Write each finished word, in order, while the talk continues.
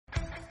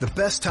The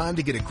best time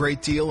to get a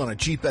great deal on a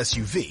Jeep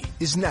SUV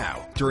is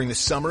now, during the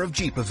Summer of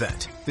Jeep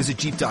event. Visit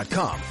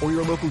Jeep.com or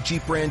your local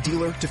Jeep brand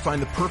dealer to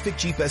find the perfect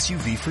Jeep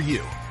SUV for you.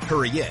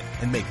 Hurry in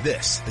and make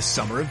this the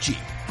Summer of Jeep.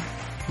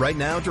 Right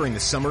now, during the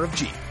Summer of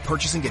Jeep,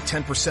 purchase and get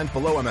 10%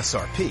 below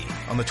MSRP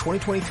on the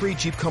 2023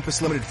 Jeep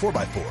Compass Limited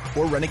 4x4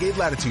 or Renegade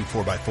Latitude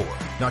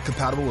 4x4. Not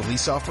compatible with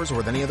lease offers or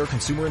with any other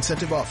consumer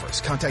incentive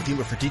offers. Contact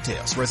dealer for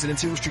details.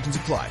 Residency restrictions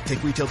apply.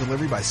 Take retail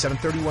delivery by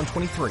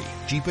 7/31/23.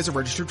 Jeep is a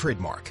registered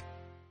trademark.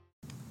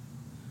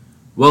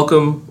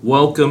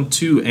 Welcome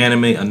to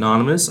Anime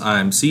Anonymous.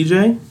 I'm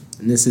CJ.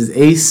 And this is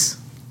Ace.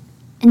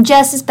 And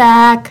Jess is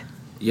back.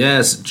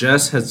 Yes,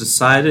 Jess has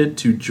decided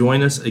to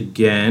join us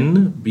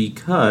again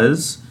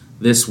because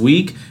this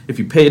week, if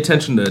you pay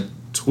attention to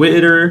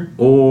Twitter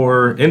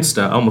or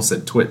Insta, I almost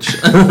said Twitch,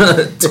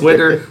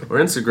 Twitter or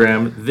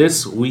Instagram,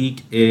 this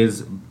week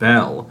is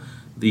Belle,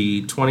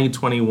 the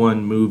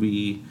 2021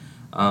 movie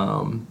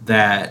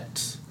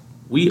that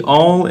we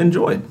all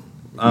enjoyed.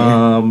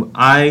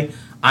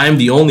 I'm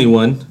the only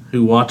one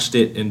who watched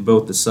it in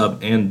both the sub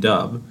and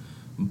dub,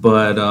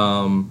 but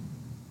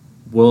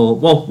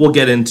we'll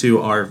get into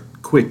our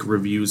quick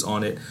reviews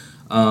on it.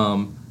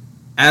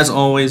 As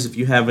always, if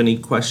you have any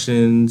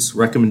questions,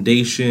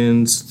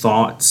 recommendations,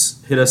 thoughts,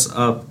 hit us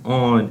up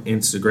on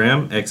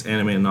Instagram,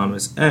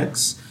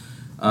 xanimeanonymousx,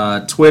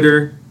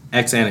 Twitter,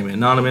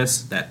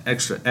 xanimeanonymous. That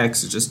extra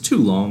X is just too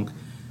long.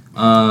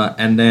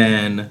 And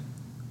then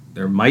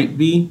there might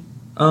be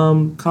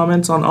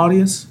comments on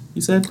Audius,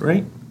 you said,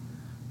 right?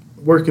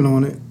 Working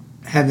on it.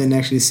 Haven't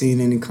actually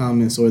seen any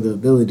comments or the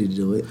ability to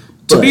do it.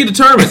 To be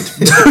determined.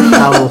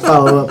 I will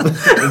follow up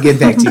and get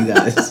back to you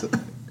guys.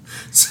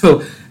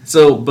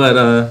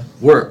 But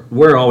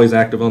we're always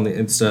active on the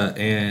Insta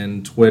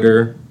and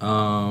Twitter.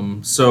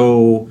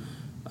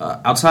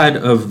 Outside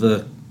of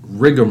the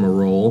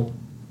rigmarole,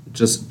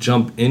 just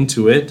jump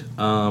into it.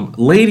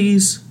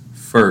 Ladies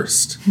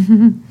first,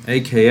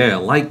 aka I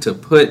like to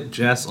put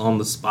Jess on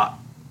the spot.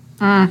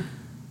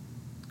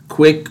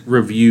 Quick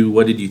review.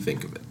 What did you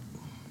think of it?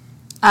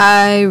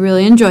 I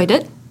really enjoyed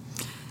it.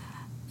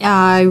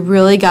 I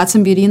really got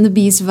some Beauty and the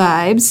Beast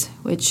vibes,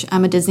 which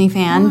I'm a Disney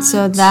fan,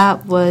 so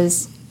that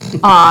was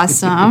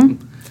awesome.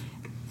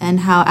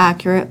 And how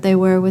accurate they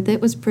were with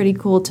it was pretty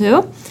cool,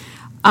 too.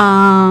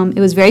 It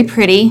was very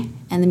pretty,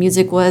 and the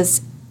music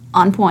was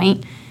on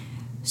point.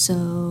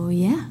 So,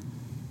 yeah.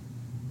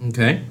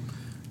 Okay.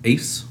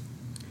 Ace?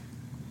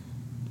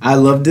 I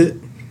loved it.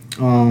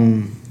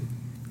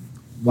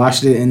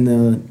 Watched it in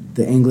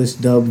the English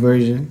dub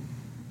version.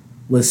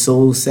 Was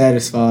so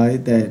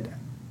satisfied that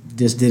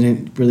just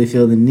didn't really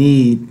feel the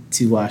need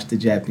to watch the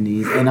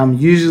Japanese. And I'm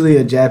usually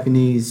a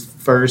Japanese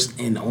first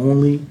and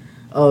only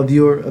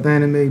viewer of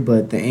anime,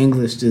 but the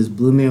English just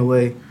blew me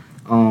away.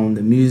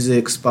 The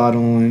music, spot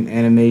on.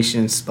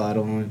 Animation, spot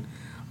on.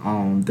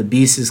 The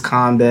Beast's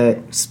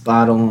combat,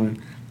 spot on.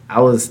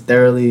 I was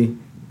thoroughly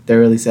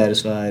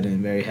satisfied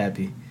and very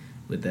happy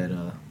with that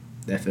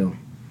film.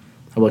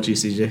 How about you,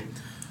 CJ?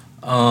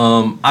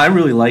 I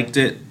really liked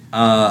it.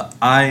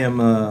 I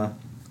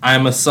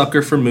am a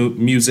sucker for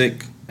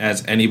music,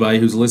 as anybody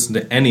who's listened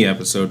to any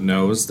episode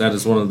knows. That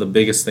is one of the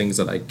biggest things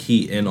that I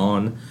key in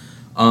on.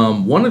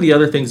 One of the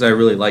other things I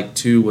really liked,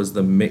 too, was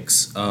the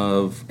mix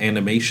of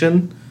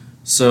animation.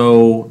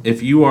 So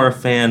if you are a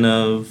fan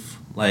of,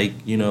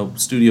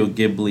 Studio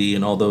Ghibli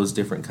and all those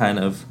different kind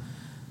of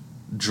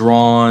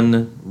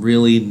drawn,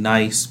 really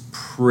nice,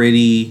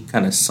 pretty,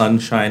 kind of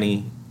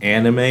sunshiny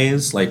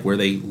animes, like where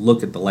they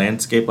look at the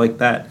landscape like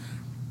that,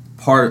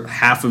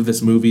 half of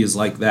this movie is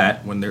like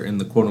that when they're in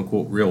the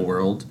quote-unquote real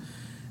world.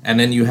 And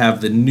then you have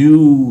the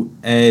new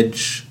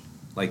edge,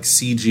 like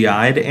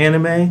CGI'd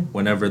anime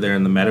whenever they're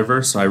in the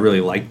metaverse. So I really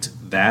liked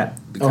that,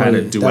 the kind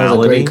of duality. That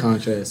was a great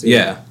contrast.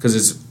 Yeah, because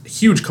it's a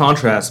huge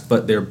contrast,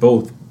 but they're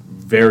both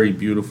very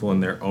beautiful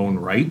in their own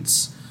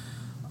rights.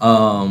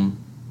 And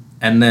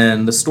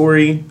then the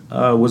story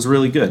was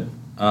really good.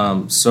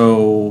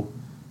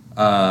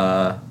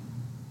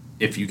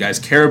 If you guys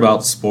care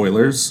about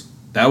spoilers,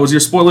 that was your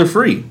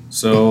spoiler-free.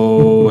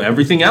 So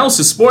everything else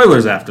is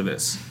spoilers after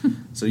this.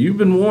 So you've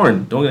been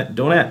warned.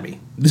 Don't at me.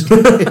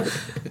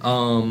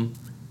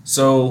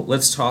 So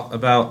let's talk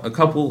about a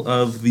couple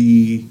of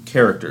the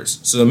characters.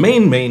 So the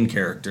main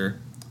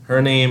character,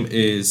 her name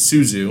is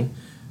Suzu.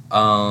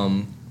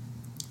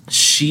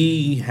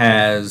 She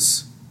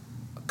has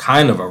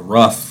kind of a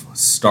rough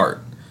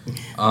start.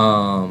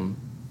 And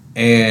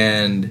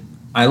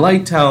I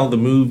liked how the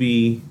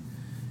movie...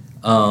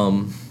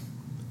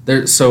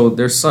 There's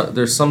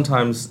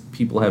sometimes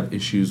people have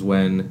issues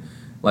when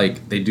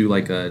they do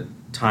a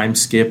time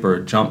skip or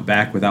a jump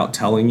back without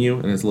telling you,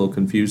 and it's a little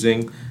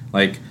confusing,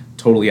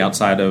 totally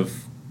outside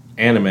of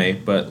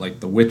anime. But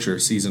The Witcher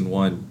season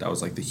 1, that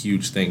was the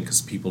huge thing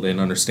because people didn't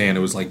understand.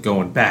 It was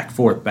going back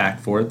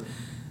forth.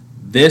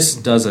 This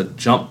does a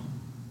jump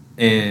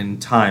in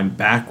time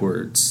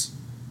backwards,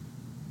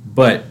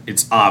 but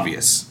it's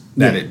obvious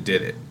that it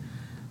did it.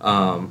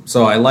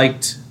 So I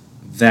liked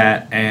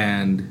that,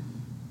 and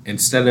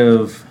instead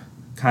of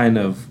kind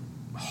of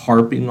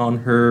harping on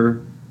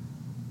her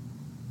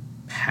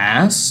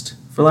past,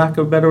 for lack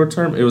of a better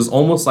term. It was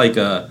almost like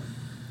a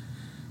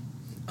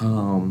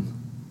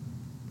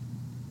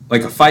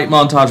fight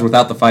montage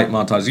without the fight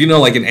montage. You know,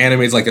 like in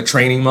anime, it's like a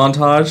training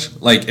montage.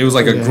 Like, it was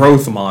like a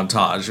growth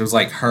montage. It was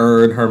like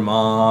her and her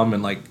mom,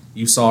 and like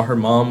you saw her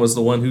mom was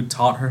the one who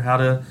taught her how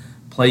to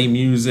play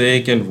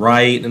music and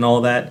write and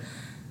all that.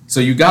 So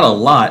you got a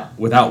lot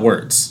without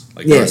words.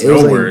 Like, Yeah, there's it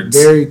was no like words.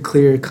 very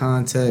clear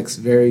context,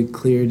 very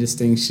clear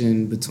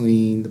distinction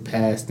between the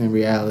past and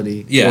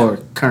reality, Yeah. or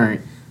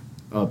current,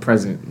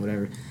 present,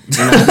 whatever.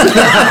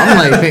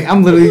 And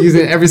I'm literally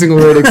using every single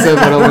word except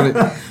what I wanted.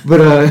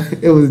 But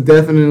it was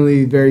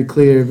definitely very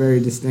clear, very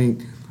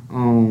distinct.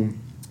 And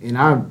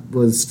I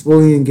was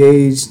fully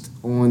engaged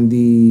on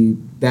the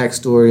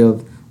backstory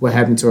of what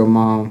happened to her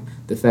mom,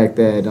 the fact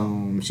that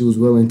she was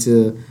willing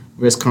to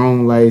risk her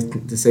own life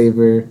to save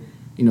her,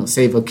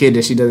 save a kid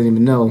that she doesn't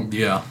even know.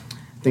 Yeah.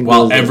 I think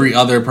While it was, every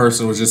other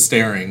person was just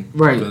staring.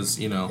 Right. Because,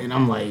 And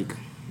I'm like,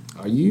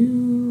 are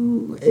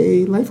you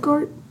a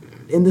lifeguard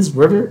in this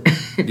river?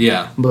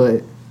 Yeah.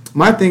 But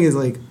my thing is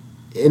like,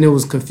 and it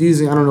was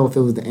confusing. I don't know if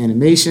it was the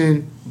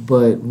animation,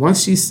 but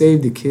once she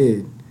saved the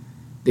kid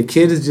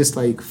is just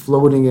like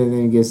floating and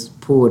then gets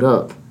pulled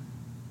up.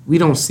 We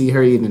don't see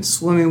her even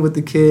swimming with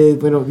the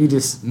kid.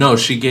 No,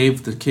 she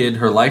gave the kid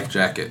her life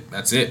jacket.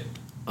 That's it.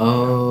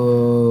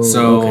 Oh,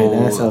 So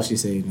okay, that's how she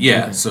saved him.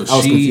 Yeah, Okay. so I was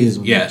confused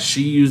with that.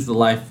 she used the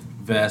life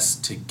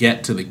vest to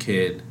get to the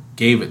kid,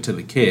 gave it to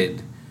the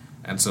kid,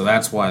 and so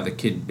that's why the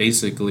kid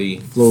basically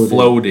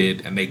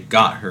floated and they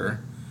got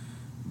her.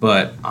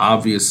 But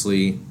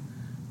obviously,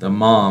 the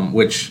mom,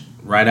 which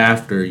right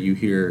after you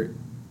hear,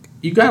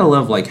 you gotta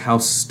love like how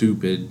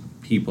stupid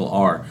people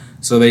are.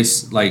 So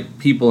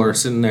people are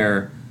sitting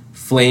there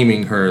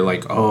flaming her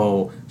like,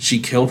 oh, she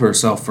killed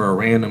herself for a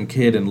random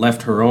kid and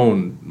left her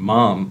own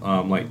mom,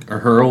 or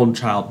her own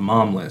child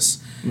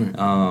momless. Right.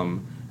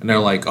 And they're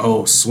like,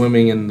 oh,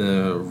 swimming in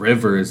the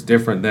river is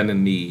different than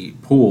in the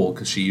pool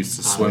because she used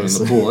to swim in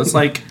the pool. It's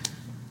like,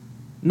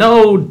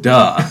 no,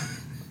 duh.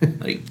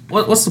 Like,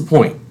 what's the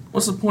point?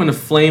 What's the point of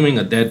flaming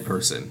a dead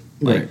person?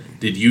 Like, Right.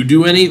 did you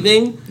do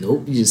anything?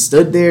 Nope, you just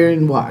stood there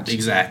and watched.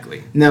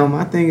 Exactly. Now,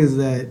 my thing is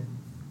that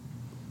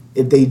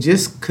if they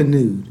just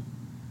canoed,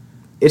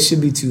 it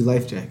should be 2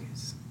 life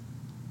jackets.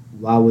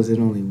 Why was it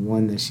only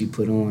one that she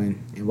put on,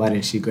 and why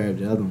didn't she grab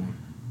the other one?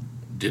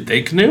 Did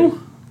they canoe?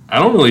 I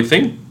don't really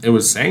think it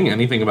was saying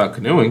anything about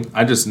canoeing.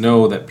 I just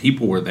know that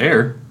people were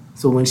there.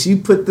 So when she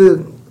put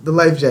the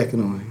life jacket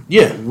on,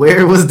 Yeah.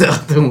 where was the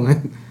other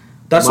one?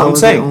 That's Why what I'm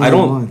was there saying.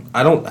 only one?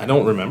 I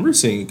don't remember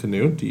seeing a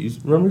canoe. Do you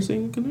remember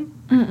seeing a canoe?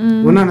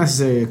 Well, not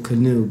necessarily a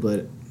canoe,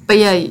 but But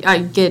yeah, I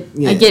get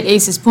Yeah.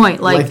 Ace's point.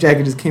 the life Like,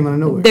 jacket just came out of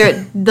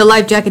nowhere. the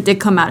life jacket did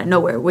come out of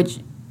nowhere, which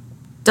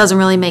doesn't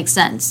really make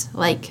sense.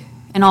 Like,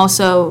 and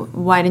also,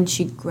 why didn't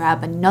she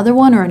grab another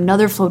one or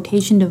another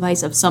flotation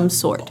device of some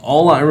sort?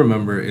 All I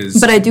remember is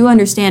But I do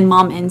understand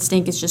mom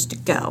instinct is just to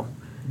go.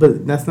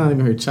 But that's not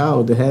even her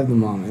child to have the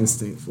mom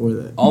instinct for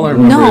that. all I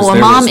remember No, is a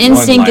there mom was one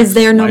instinct is life-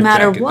 there no life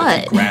matter jacket that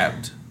what. she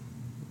grabbed.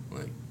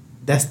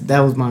 That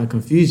was my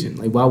confusion.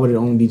 Like, why would it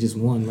only be just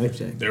one life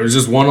jacket? There was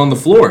just one on the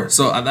floor.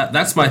 So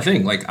that's my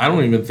thing. Like, I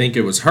don't even think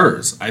it was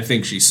hers. I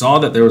think she saw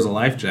that there was a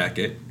life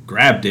jacket,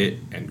 grabbed it,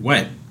 and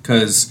went.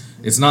 Because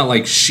it's not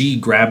like she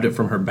grabbed it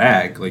from her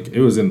bag. Like,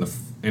 it was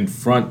in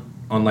front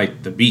on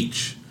like the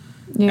beach,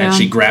 Yeah. and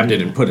she grabbed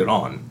it and put it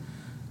on.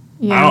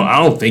 Yeah. I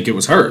don't think it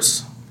was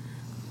hers.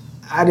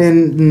 I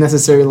didn't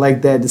necessarily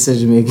like that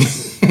decision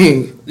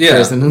making. Yeah.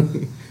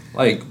 Personally.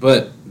 Like,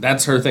 but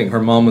that's her thing.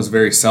 Her mom was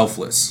very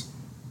selfless.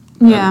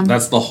 Yeah.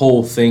 That's the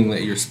whole thing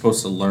that you're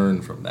supposed to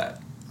learn from that.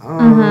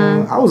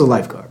 I was a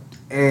lifeguard,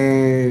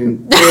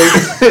 and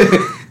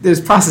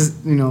there's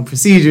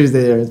procedures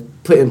that are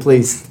put in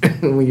place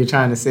when you're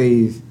trying to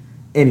save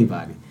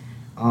anybody.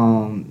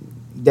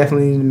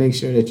 Definitely need to make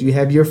sure that you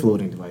have your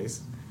floating device,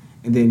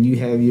 and then you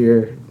have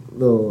your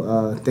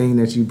little thing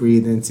that you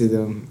breathe into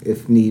them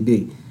if need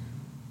be.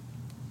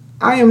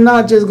 I am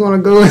not just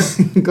going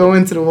to go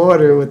into the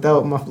water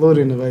without my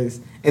floating device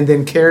and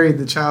then carry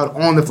the child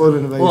on the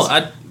floating device.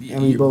 Well,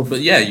 and we both.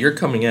 But yeah, you're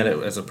coming at it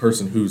as a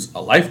person who's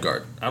a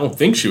lifeguard. I don't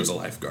think she was a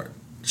lifeguard.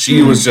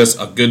 She was just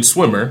a good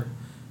swimmer,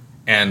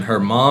 and her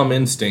mom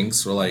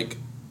instincts were like,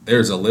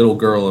 "There's a little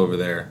girl over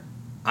there.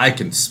 I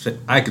can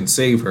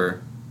save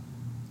her.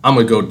 I'm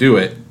gonna go do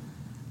it."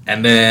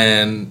 And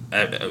then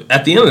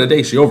at the end of the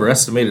day, she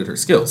overestimated her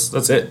skills.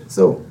 That's it.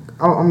 So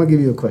I'm gonna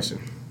give you a question,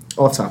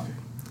 off topic.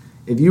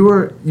 If you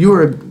were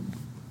a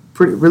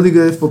really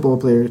good football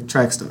player,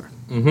 track star,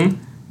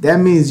 that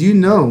means you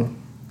know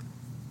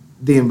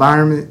the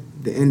environment,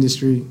 the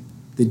industry,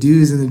 the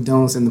do's and the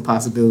don'ts, and the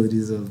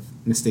possibilities of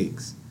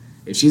mistakes.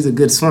 If she's a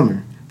good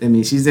swimmer, that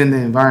means she's in the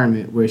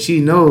environment where she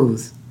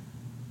knows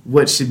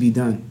what should be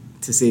done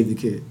to save the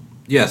kid.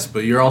 Yes,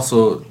 but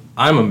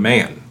I'm a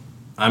man.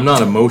 I'm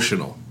not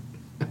emotional.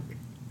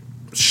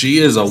 She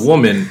is a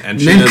woman,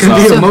 and Men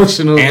can be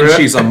emotional, and bruh.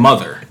 she's a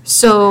mother.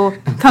 So,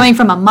 coming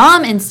from a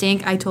mom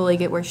instinct, I totally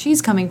get where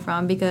she's coming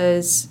from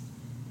because,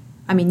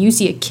 I mean, you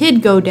see a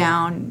kid go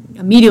down,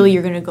 immediately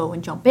you're going to go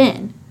and jump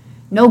in.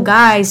 no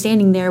guy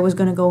standing there was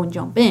going to go and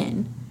jump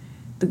in.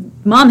 The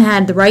mom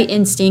had the right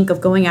instinct of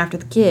going after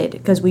the kid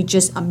because we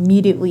just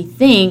immediately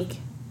think,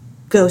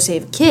 go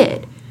save a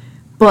kid.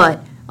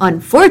 But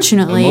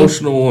unfortunately...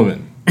 Emotional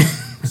woman.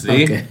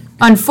 See? Okay.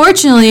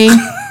 Unfortunately...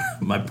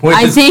 My point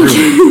I is think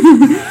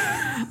proven.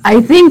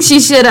 I think she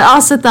should have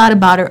also thought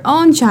about her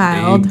own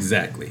child.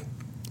 Exactly.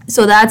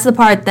 So that's the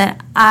part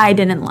that I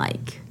didn't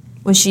like.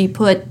 Was she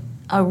put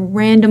a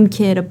random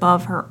kid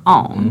above her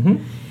own.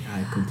 Mm-hmm.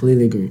 I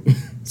completely agree.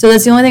 So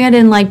that's the only thing I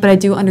didn't like, but I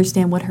do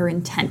understand what her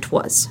intent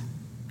was.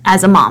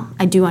 As a mom,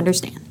 I do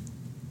understand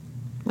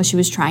what she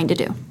was trying to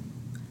do.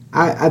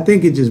 I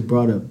think it just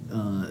brought up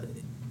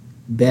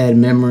bad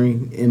memory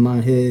in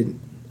my head.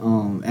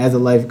 As a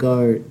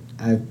lifeguard,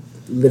 I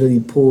literally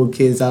pulled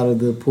kids out of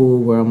the pool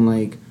where I'm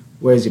like,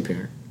 where's your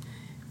parent?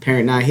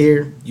 Parent not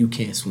here, you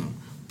can't swim.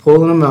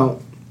 Pulling them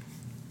out,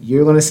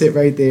 you're going to sit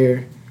right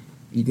there.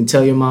 You can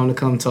tell your mom to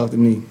come talk to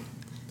me.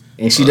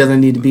 And she doesn't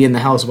need to be in the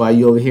house while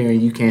you over here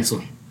and you can't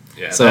swim.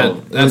 Yeah,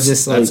 So it was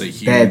just that's like a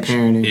huge bad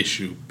parenting.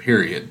 issue,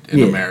 period, in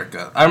Yeah.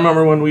 America. I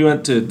remember when we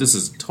went to, this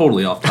is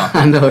totally off topic.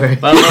 I know, right?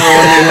 But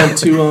I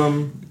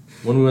remember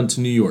when we went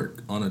to New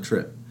York on a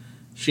trip.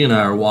 She and I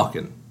are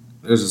walking.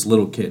 There's this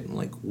little kid. I'm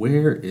like,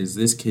 where is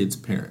this kid's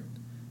parent?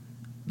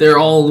 They're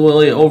all the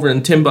way over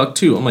in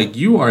Timbuktu. I'm like,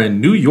 you are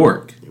in New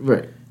York,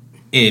 Right.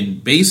 in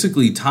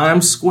basically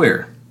Times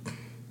Square.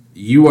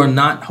 You are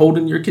not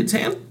holding your kid's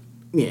hand?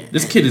 Yeah.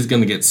 This kid is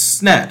gonna get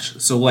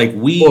snatched. So like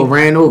Or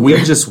ran over. we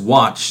just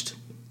watched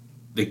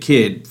the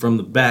kid from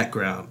the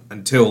background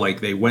until like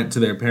they went to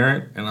their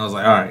parent, and I was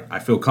like, all right, I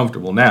feel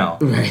comfortable now.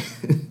 Right.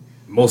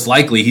 Most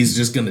likely he's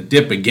just gonna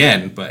dip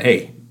again, but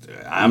hey,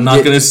 I'm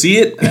not gonna see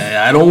it.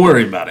 I don't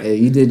worry about it. Hey,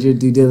 you did your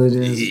due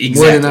diligence Exactly.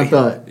 more than I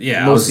thought.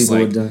 Yeah, most I was people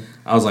like, would done.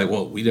 I was like,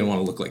 well, we didn't want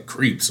to look like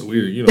creeps, so we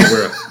were,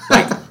 we're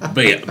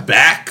like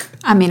back.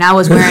 I mean, I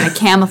was wearing a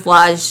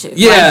camouflage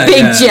Yeah, big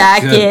yeah,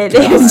 jacket. good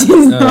It was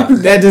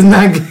just- That does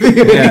not give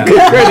you Yeah. any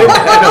good credit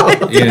at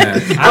all.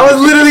 Yeah, I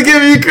was literally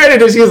giving you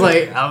credit, and she was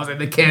like, I was in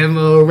the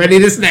camo, ready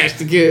to snatch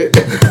the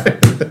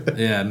kid.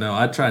 yeah. No,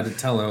 I tried to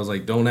tell her. I was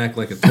like, don't act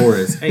like a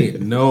tourist. Hey,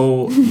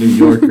 no New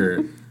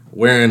Yorker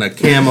wearing a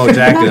camo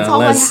jacket That's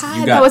all I unless had.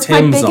 you That got was my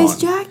Tim's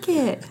biggest on.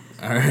 jacket.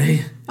 All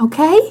right.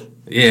 Okay?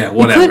 Yeah,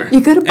 whatever. You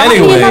could have bought me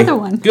anyway, another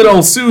one. good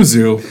old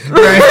Suzu.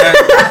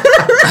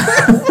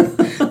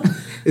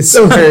 It's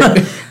so hurt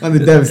on the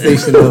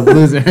devastation of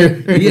losing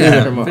her.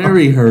 Yeah, her mom.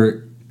 very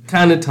hurt.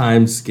 Kind of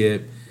time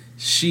skip.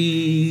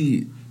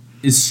 She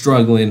is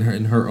struggling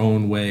in her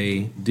own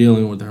way,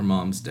 dealing with her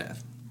mom's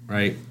death.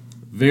 Right?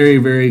 Very,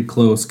 very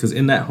close. Because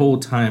in that whole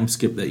time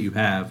skip that you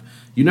have,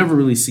 you never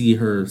really see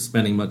her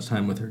spending much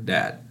time with her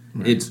dad.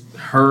 Right. It's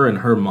her and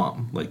her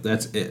mom. Like,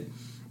 that's it.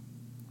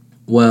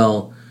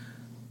 Well,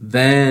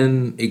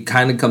 then it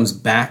kind of comes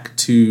back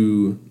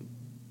to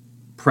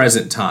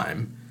present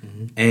time.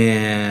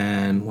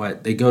 And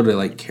they go to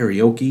like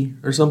karaoke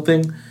or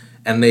something,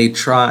 and they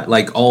try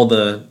like all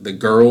the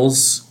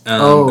girls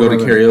go to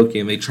karaoke,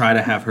 and they try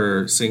to have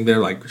her sing. They're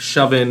like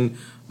shoving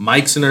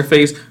mics in her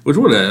face, which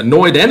would have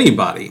annoyed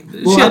anybody.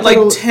 Well, she had like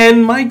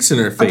 10 mics in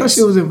her face. I thought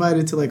she was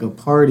invited to like a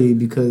party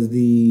because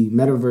the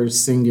Metaverse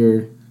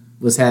singer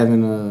was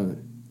having a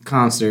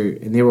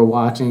concert, and they were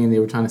watching and they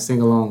were trying to sing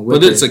along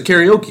with But it's her. a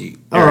karaoke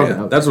area.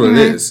 Okay. That's what it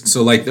is.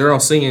 So like they're all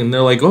singing. And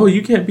they're like, "Oh,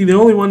 you can't be the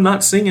only one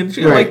not singing."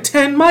 She had like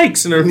 10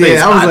 mics in her face.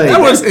 Yeah, I was like, that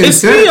was that's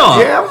pissed intense. me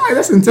off. Yeah, I'm like,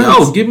 that's intense.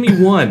 No, give me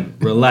one.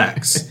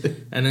 Relax.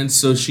 And then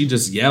so she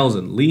just yells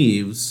and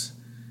leaves,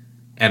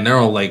 and they're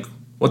all like,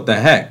 "What the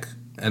heck?"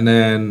 And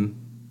then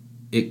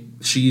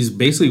she's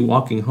basically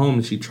walking home,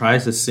 and she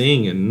tries to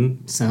sing,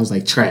 and Sounds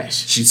like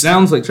trash. she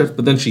sounds like trash,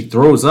 but then she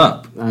throws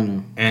up. I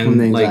know. And From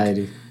the like,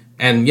 anxiety.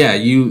 and yeah,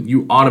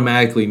 you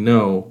automatically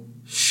know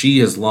she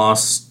has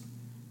lost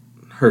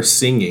her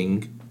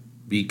singing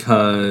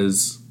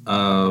because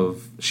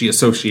of she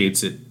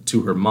associates it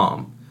to her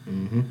mom.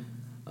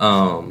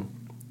 Mm-hmm.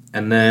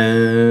 And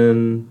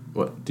then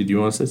what? Did you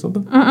want to say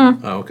something?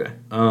 Oh, okay.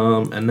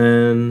 And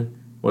then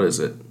what is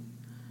it?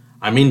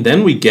 I mean,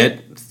 then we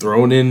get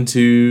thrown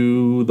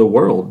into the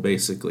world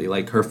basically.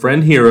 Like her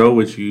friend Hero,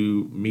 which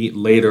you meet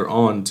later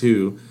on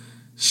too.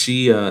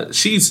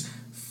 She's,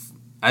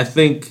 I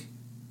think.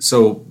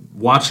 So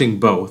watching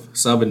both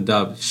sub and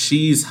dub,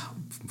 she's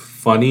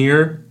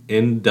funnier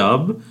in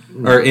dub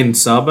or in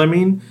sub. I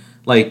mean,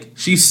 like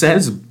she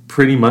says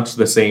pretty much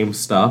the same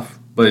stuff,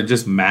 but it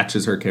just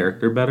matches her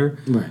character better.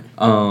 Right.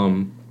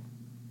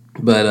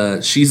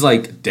 But she's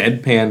like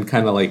deadpan,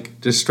 kind of like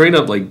just straight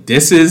up like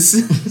disses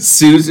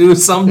Suzu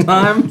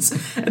sometimes,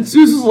 and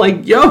Suzu's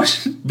like, "Yo,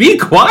 be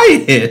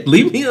quiet,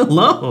 leave me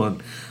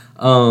alone."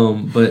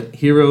 But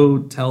Hero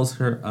tells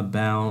her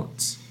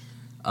about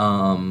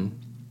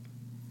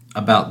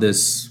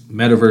this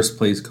metaverse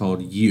place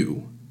called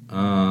You,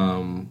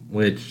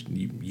 which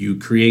you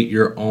create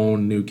your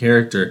own new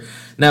character.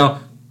 Now,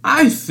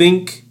 I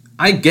think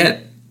I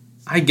get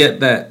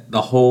that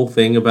the whole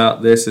thing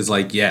about this is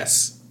like,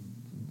 yes,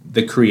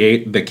 the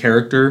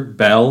character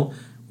Belle,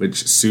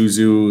 which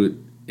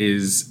Suzu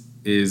is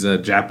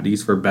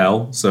Japanese for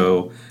Belle,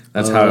 so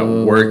That's how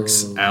it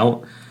works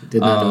out.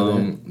 Did not know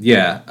that.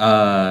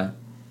 Yeah.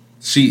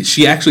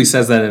 She actually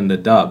says that in the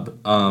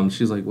dub.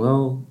 She's like,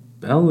 well,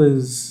 Belle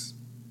is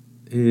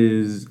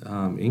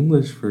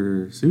English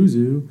for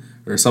Suzu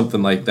or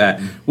something like that.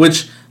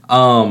 Which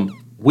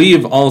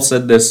we've all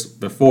said this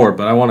before,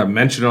 but I want to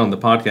mention it on the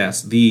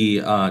podcast.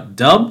 The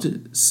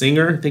dubbed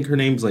singer, I think her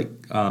name's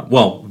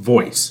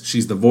voice.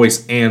 She's the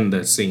voice and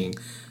the singing.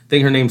 I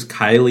think her name's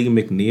Kylie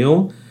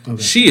McNeil. Okay.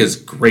 She is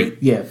great.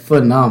 Yeah,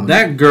 phenomenal.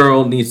 That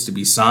girl needs to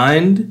be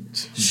signed.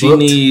 She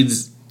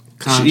needs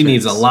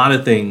a lot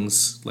of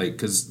things,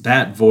 because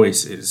that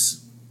voice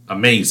is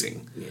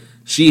amazing. Yeah.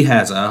 She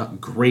has a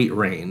great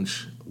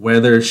range.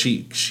 Whether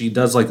she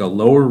does a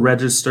lower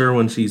register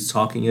when she's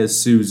talking as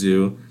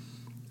Suzu,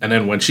 and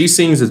then when she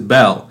sings as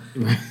Belle,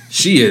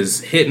 she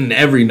is hitting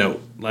every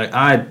note.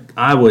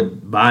 I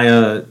would buy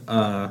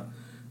a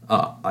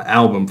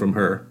album from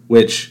her,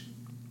 which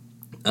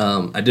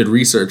I did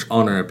research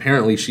on her.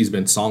 Apparently, she's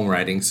been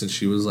songwriting since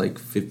she was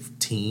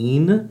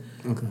 15.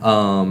 Okay.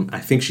 I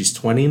think she's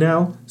 20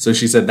 now. So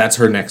she said that's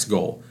her next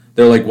goal.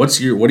 They're like, what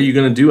are you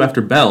gonna do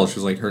after Belle?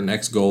 She's like, her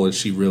next goal is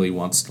she really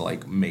wants to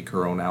make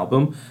her own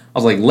album. I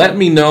was like, let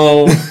me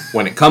know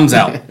when it comes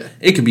out.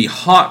 It could be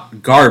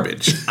hot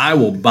garbage. I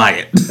will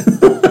buy it.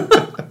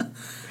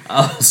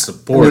 I'll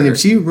support her. If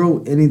she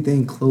wrote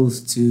anything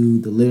close to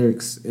the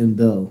lyrics in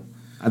Belle,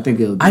 I think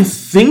it would be I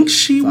think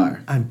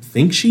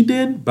she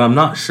did, but I'm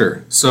not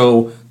sure.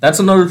 So that's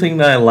another thing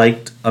that I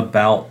liked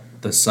about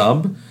the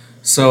sub.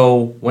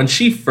 So when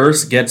she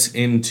first gets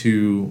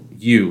into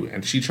You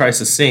and she tries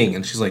to sing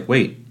and she's like,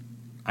 wait,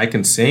 I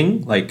can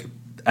sing?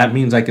 That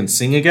means I can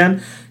sing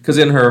again? Because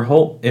in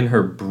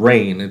her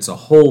brain, it's a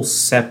whole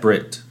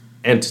separate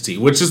entity,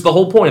 which is the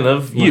whole point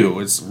of You.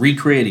 It's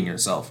recreating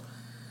yourself.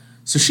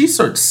 So she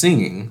starts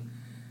singing,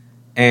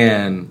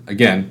 and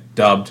again,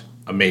 dubbed,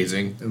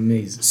 amazing.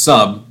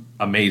 Sub,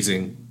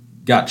 amazing.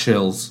 Got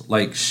chills.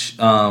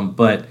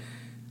 But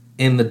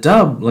in the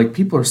dub,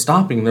 people are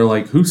stopping. They're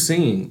like, who's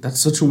singing? That's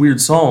such a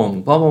weird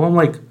song. Blah, blah, blah. I'm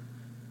like,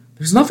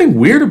 there's nothing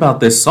weird about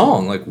this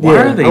song. Why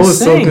are they saying this? I was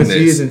so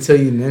confused until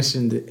you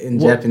mentioned it in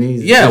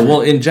Japanese. Yeah,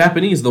 in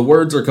Japanese, the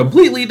words are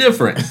completely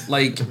different.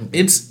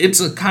 It's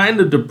a kind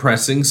of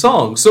depressing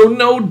song. So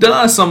no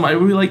duh, somebody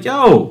would be like,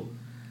 yo,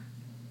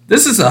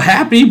 this is a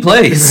happy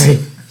place. Right.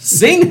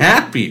 Sing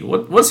happy.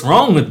 What's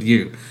wrong with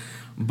you?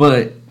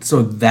 But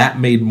so that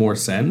made more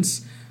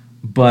sense.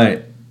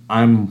 But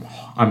I'm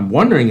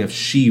wondering if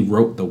she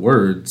wrote the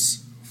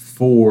words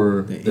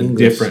for the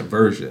different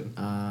version.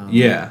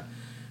 Yeah,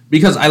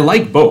 because I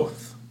like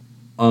both.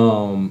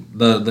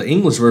 The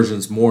English version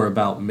is more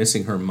about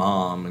missing her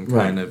mom and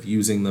kind of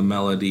using the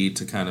melody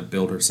to kind of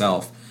build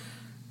herself.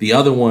 The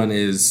other one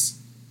is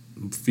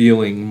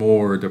feeling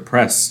more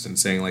depressed and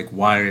saying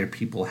why are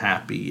people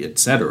happy,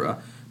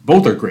 etc.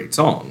 Both are great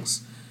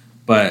songs,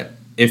 but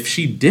if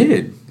she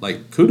did,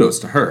 kudos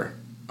to her.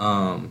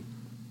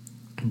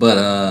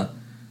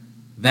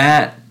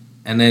 That,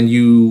 and then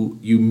you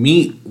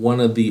meet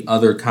one of the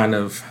other kind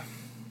of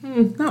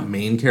not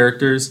main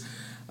characters,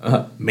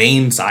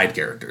 main side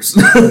characters,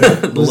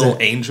 the little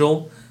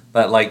angel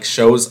that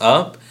shows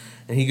up,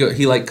 and he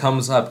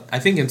comes up. I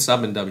think in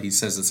sub and dub he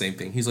says the same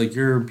thing. He's like,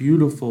 "You're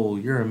beautiful,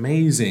 you're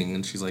amazing,"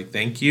 and she's like,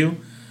 "Thank you."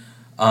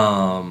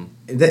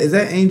 Is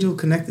that angel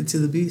connected to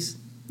the beast?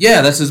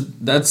 Yeah, that's his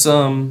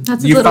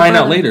you find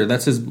out later.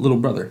 That's his little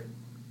brother.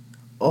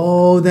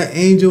 Oh, the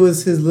angel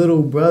is his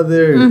little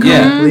brother. Mm-hmm.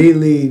 Yeah,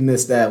 completely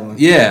missed that one.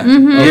 Yeah,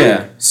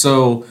 yeah.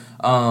 So,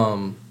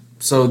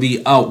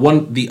 the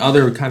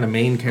other kind of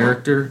main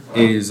character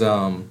is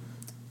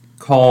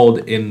called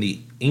in the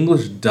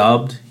English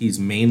dubbed. He's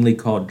mainly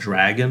called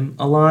Dragon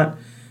a lot,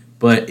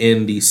 but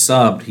in the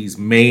subbed, he's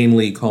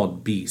mainly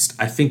called Beast.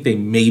 I think they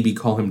maybe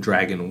call him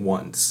Dragon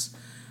once,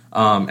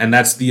 and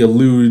that's the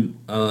allude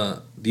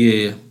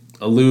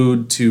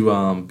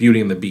to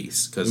Beauty and the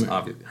Beast, because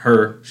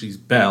she's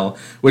Belle,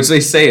 which they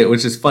say it,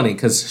 which is funny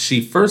because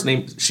she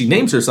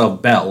names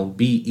herself Belle,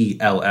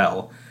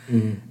 Bell,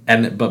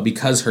 but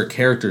because her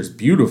character is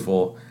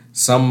beautiful,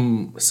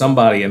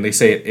 somebody, and they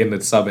say it in the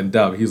sub and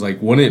dub, he's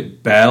like,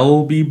 wouldn't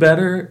Belle be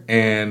better?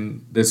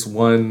 And this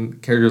one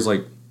character's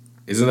like,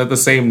 isn't that the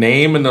same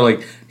name? And they're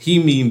like,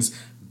 he means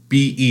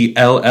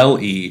Belle.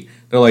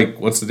 They're like,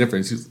 what's the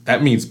difference?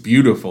 That means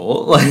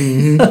beautiful.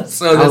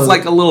 So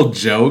that's a little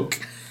joke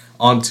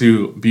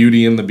onto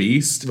Beauty and the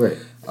Beast. Right.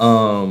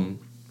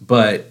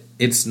 But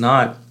it's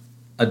not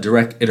a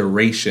direct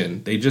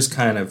iteration. They just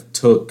kind of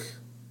took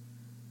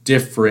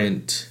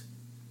different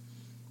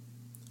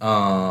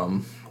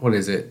what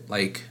is it?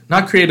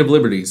 Not creative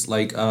liberties,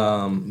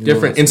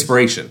 different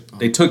inspiration.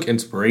 They took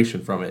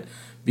inspiration from it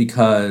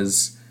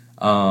because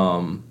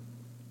in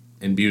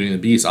Beauty and the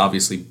Beast,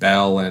 obviously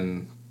Belle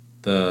and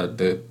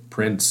the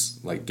prince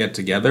get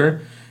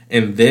together.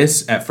 In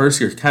this, at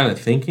first you're kind of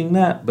thinking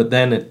that, but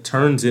then it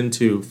turns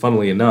into,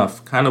 funnily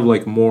enough, kind of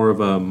more of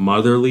a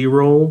motherly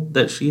role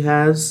that she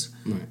has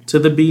to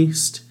the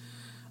Beast.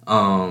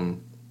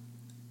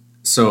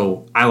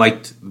 So I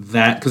liked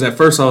that, because at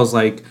first I was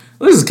like,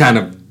 this is kind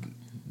of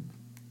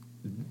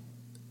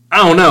I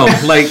don't know.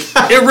 Like,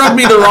 it rubbed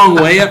me the wrong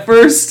way at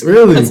first.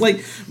 Really? It's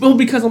like, well,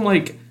 because I'm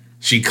like,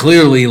 she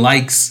clearly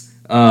likes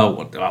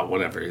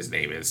whatever his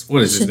name is.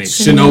 What is his name?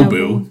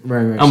 Shinobu.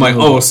 Right, I'm like,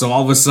 Shinobu. oh, so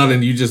all of a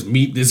sudden you just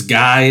meet this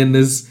guy in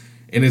his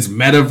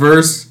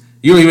metaverse.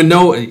 You don't even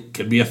know, it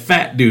could be a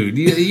fat dude.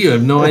 You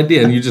have no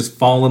idea, and you just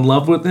fall in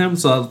love with him.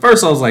 So at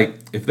first I was like,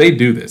 if they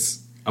do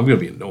this, I'm gonna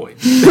be annoyed.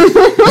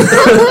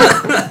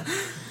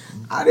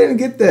 I didn't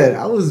get that.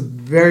 I was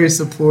very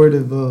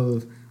supportive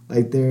of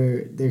like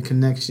their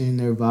connection,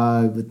 their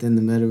vibe within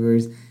the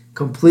metaverse.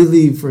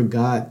 Completely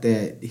forgot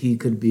that he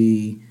could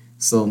be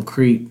some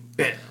creep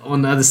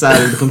on the other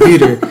side of the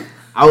computer.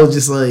 I was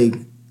just like,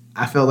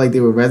 I felt like they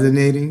were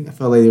resonating. I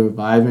felt like they were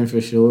vibing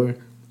for sure.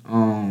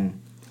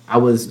 I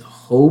was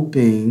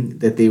hoping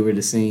that they were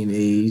the same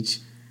age.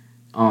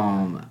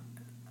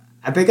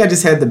 I think I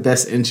just had the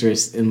best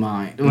interest in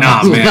mind.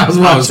 Nah, man, I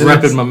was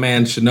repping my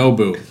man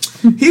Shinobu.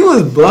 He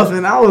was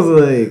bluffing. I was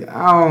like,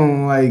 I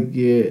don't like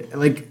it.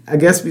 Like, I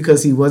guess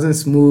because he wasn't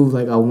smooth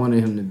like I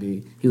wanted him to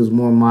be. He was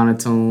more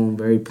monotone,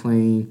 very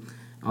plain.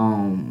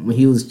 When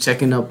he was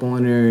checking up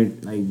on her,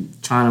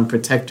 like trying to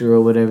protect her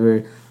or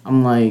whatever,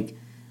 I'm like,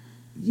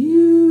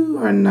 you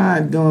are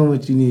not doing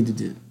what you need to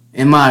do,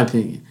 in my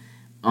opinion.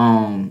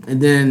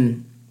 And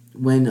then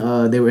when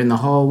they were in the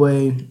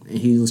hallway and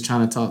he was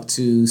trying to talk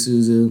to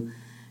Suzu,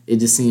 it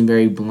just seemed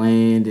very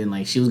bland and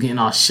like she was getting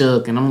all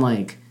shook, and I'm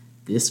like,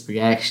 this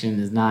reaction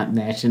is not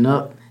matching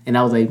up. And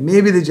I was like,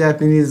 maybe the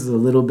Japanese is a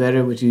little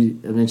better, which you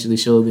eventually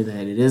showed me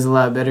that it is a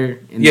lot better.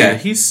 Yeah,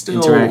 he's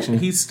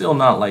still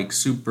not like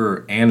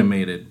super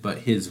animated, but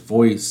his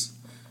voice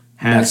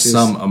has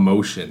some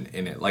emotion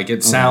in it. Like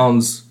it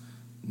sounds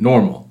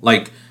normal.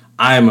 Like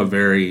I am a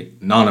very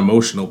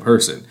non-emotional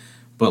person,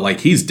 but like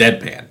he's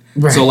deadpan.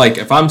 Right. So like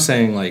if I'm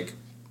saying like,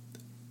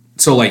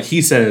 so like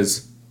he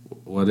says,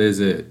 "What is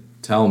it?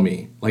 Tell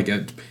me." Like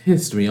it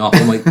pissed me off.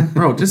 I'm like,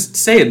 bro, just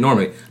say it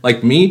normally.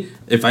 Like me,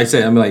 if I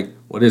say, I'm like,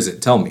 "What is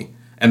it? Tell me."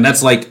 And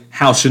that's like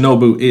how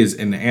Shinobu is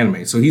in the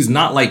anime. So he's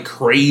not like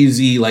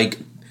crazy, like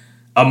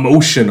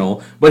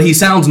emotional, but he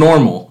sounds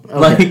normal.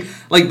 Okay.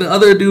 Like the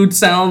other dude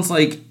sounds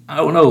like, I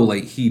don't know,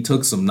 like he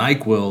took some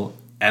NyQuil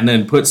and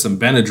then put some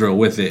Benadryl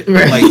with it.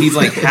 Right. Like he's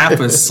like half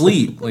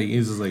asleep. Like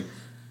he's just like,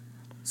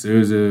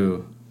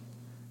 "Suzu,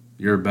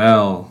 your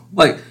bell."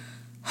 Like,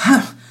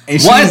 huh? And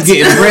she was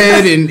getting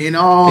red and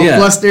all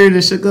flustered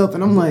and shook up,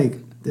 and I'm like,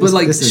 but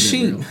like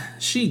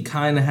she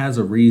kind of has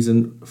a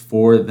reason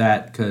for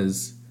that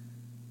because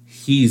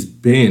he's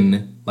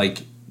been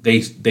like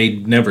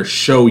they never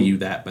show you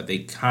that, but they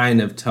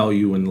kind of tell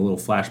you in the little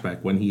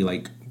flashback when he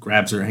like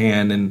grabs her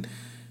hand and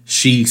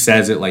she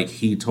says it like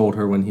he told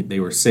her when they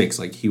were 6,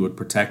 like he would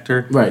protect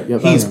her. Right.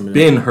 Yep, he's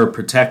been her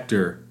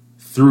protector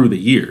through the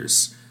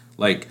years,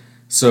 like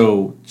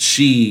so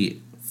she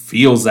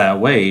feels that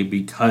way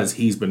because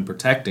he's been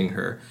protecting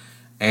her.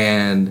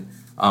 And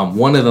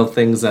one of the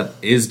things that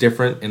is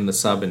different in the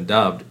sub and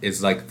dubbed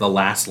is like the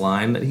last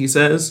line that he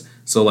says.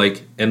 So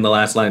like in the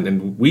last line,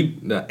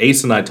 and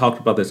Ace and I talked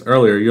about this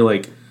earlier, you're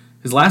like,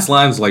 his last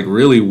line's like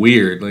really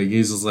weird. Like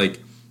he's just like,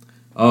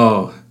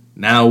 "Oh,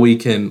 now we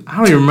can," I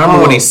don't even remember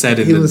what he said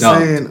in the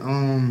dubbed. He was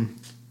saying,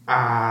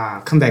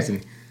 come back to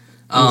me.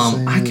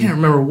 I can't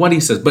remember what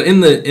he says, but in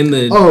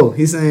the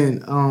he's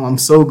saying, "I'm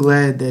so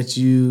glad that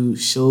you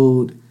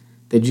showed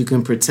that you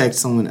can protect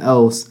someone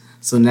else.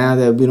 So now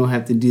that we don't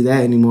have to do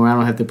that anymore, I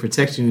don't have to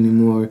protect you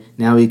anymore.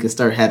 Now we can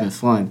start having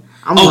fun."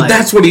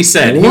 That's what he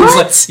said. What? He was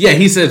like,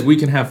 he says we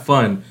can have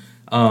fun.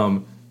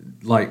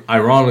 Like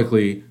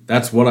ironically,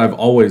 that's what I've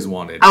always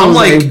wanted. I'm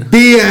like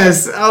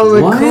BS. I was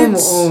like, come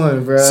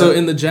on, bro. So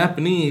in the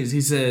Japanese,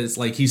 he says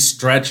like he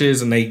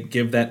stretches and they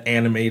give that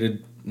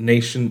animation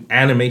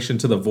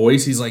to the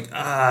voice. He's like,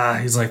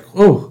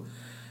 "Oh,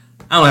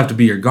 I don't have to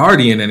be your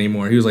guardian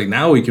anymore." He was like,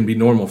 "Now we can be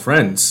normal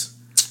friends."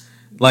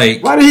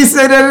 Like, why did he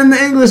say that in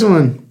the English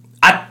one?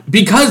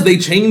 Because they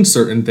changed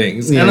certain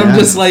things, and I'm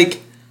just like,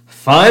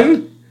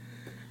 fun?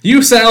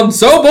 You sound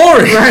so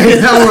boring. Right?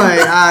 I'm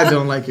like, I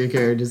don't like your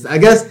characters. I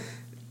guess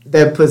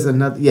that puts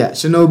another. Yeah,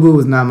 Shinobu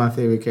was not my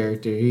favorite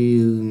character.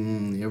 He's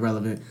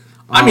irrelevant.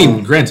 I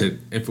mean, granted,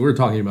 if we're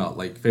talking about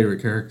like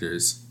favorite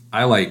characters,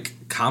 I like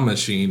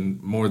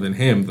Kamashin more than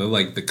him.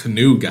 The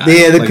canoe guy.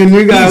 Yeah, the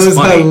canoe guy was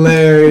funny.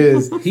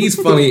 Hilarious. He's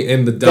funny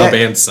in the dub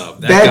and sub.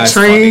 That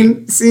train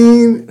funny.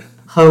 Scene.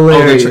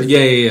 Hilarious.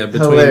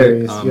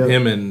 Between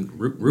him and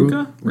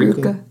Ruka?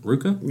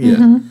 Yeah.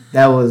 Mm-hmm.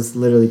 That was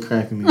literally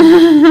cracking me.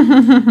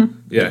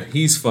 Yeah,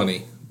 he's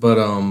funny. But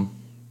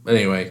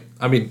anyway,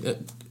 I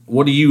mean,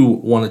 what do you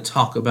want to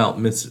talk about,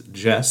 Miss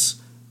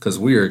Jess? Because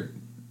we are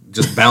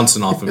just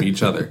bouncing off of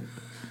each other.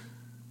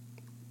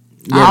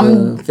 You have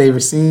a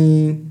favorite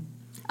scene?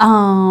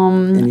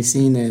 Any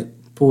scene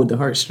that pulled the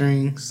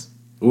heartstrings?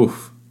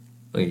 Oof.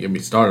 Don't get me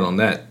started on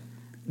that.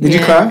 Did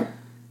you cry?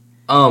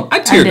 I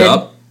teared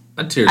up.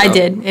 I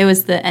did. It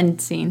was the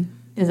end scene.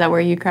 Is that where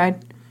you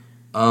cried?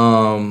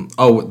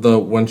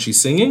 The one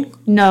she's singing?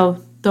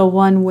 No, the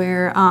one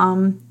where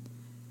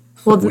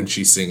when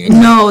she's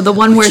singing. No, the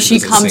one where she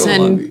comes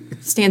and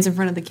stands in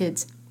front of the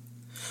kids.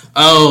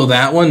 Oh,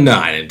 that one? No,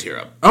 I didn't tear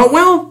up. Oh,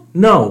 well,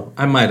 no,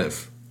 I might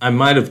have. I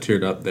might have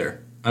teared up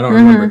there. I don't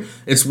remember.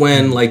 It's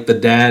when, like, the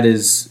dad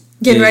is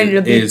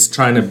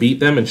trying to beat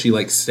them, and she,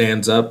 like,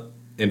 stands up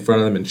in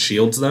front of them and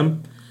shields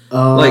them.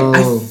 Oh. Like,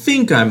 I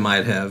think I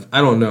might have.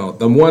 I don't know.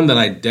 The one that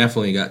I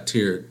definitely got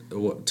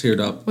teared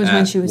up was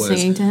when she was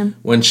singing to him?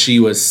 When she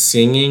was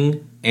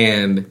singing,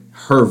 and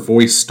her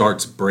voice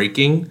starts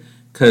breaking,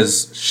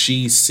 because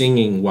she's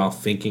singing while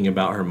thinking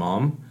about her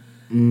mom.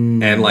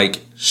 And, like,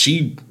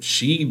 she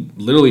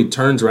literally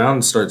turns around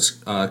and starts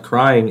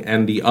crying,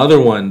 and the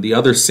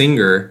other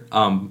singer,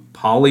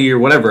 Polly or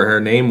whatever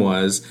her name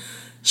was,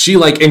 she,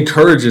 like,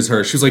 encourages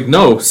her. She was like,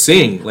 no,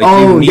 sing. Like,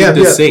 you need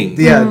to sing.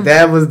 Yeah,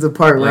 that was the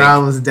part where I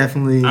was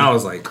definitely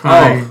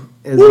crying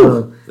as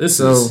well.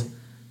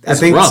 I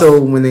think rough.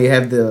 so when they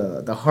have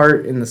the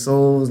heart and the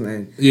souls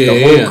and the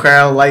whole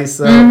crowd lights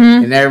up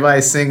and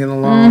everybody's singing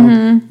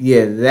along.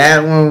 Yeah,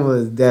 that one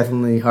was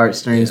definitely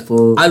heartstrings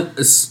pulled.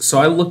 So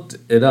I looked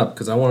it up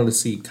because I wanted to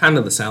see kind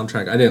of the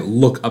soundtrack. I didn't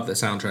look up the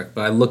soundtrack,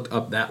 but I looked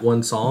up that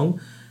one song.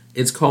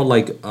 It's called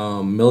like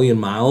Million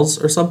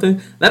Miles or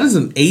something. That is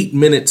an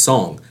 8-minute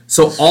song.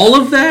 So all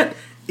of that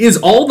is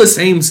all the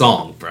same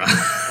song, bro.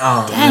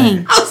 Oh, dang.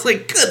 man. I was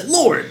like, good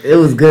lord. It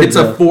was good. It's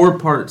a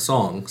 4-part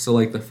song. So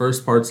like the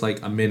first part's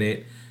like a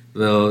minute.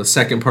 The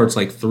second part's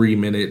like 3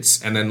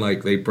 minutes. And then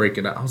like they break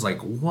it up. I was like,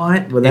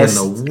 what in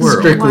the world?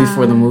 Strictly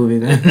for the movie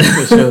then,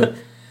 for sure.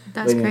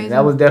 That's crazy.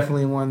 That was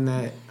definitely one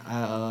that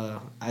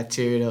I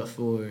teared up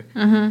for.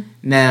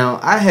 Now,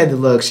 I had the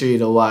luxury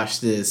to watch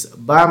this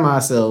by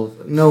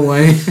myself. No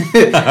one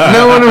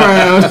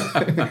around.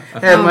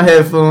 Had my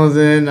headphones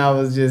in. I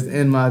was just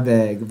in my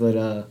bag.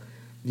 But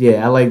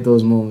yeah, I like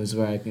those moments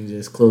where I can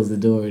just close the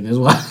door and just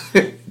watch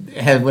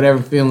have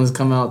whatever feelings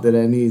come out that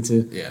I need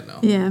to. Yeah, no.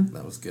 Yeah.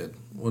 That was good.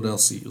 What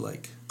else do you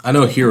like? I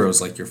know Hero's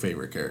like your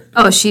favorite character.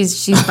 Oh,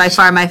 she's by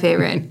far my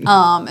favorite.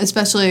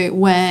 Especially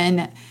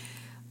when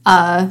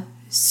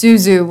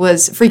Suzu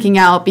was freaking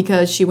out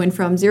because she went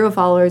from 0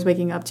 followers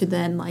waking up to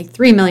then like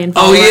 3 million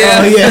followers.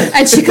 Oh yeah.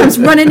 And she comes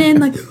running in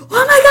like, oh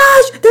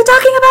my gosh, they're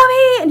talking about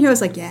me. And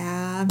Hero's like,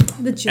 yeah,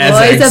 the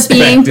joys of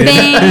being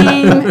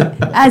fame,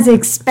 as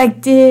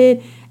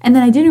expected. And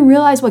then I didn't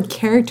realize what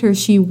character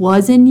she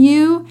was in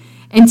You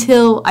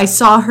until I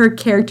saw her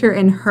character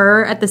and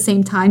her at the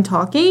same time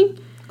talking.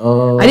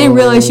 Oh. I didn't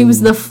realize she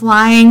was the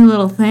flying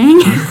little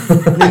thing.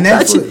 And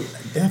that's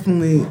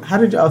definitely. How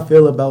did y'all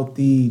feel about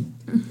the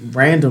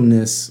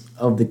randomness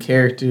of the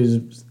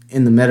characters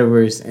in the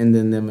metaverse and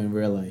then them in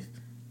real life?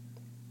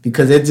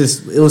 Because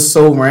it was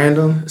so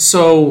random.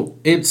 So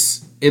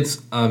it's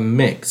a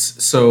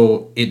mix.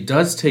 So it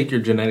does take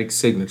your genetic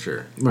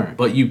signature, Right.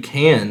 but you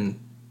can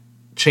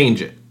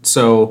change it.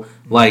 So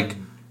like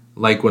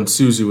when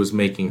Suzu was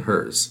making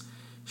hers,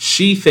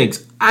 she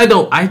thinks I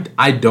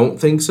don't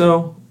think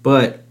so,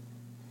 but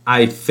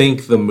I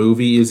think the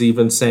movie is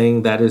even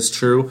saying that is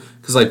true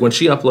because like when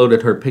she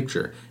uploaded her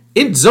picture,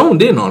 it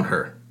zoned in on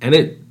her and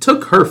it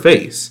took her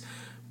face,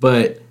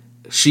 but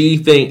she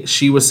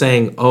was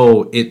saying,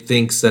 oh, it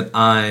thinks that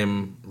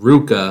I'm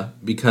Ruka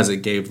because it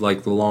gave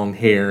like the long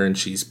hair and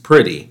she's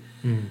pretty.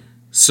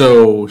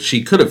 So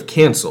she could have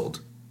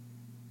canceled,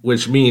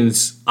 which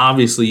means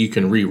obviously you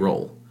can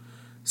re-roll.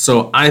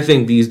 So I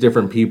think these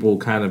different people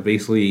kind of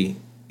basically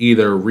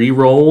either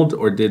re-rolled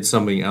or did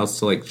something else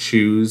to like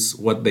choose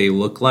what they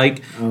look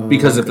like.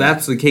 Because if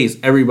that's the case,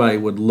 everybody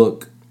would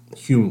look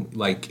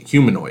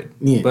humanoid.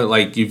 Yeah. But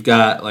like you've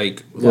got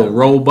like little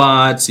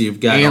robots, you've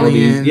got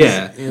aliens. all these,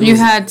 yeah. You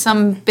had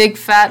some big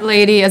fat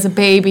lady as a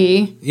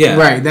baby. Yeah.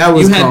 Right, that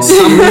was you had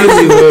some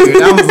really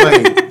weird. I was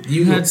like,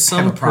 you had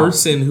some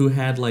person who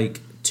had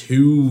like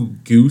 2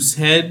 goose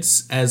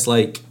heads as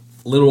like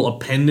little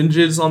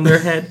appendages on their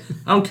head.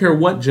 I don't care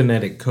what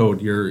genetic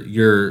code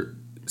you're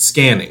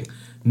scanning.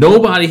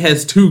 Nobody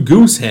has 2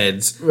 goose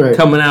heads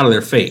coming out of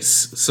their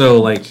face. So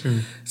like,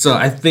 so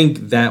I think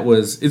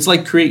it's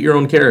like create your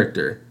own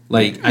character.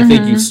 Like I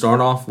think you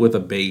start off with a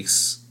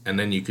base and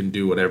then you can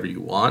do whatever you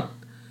want.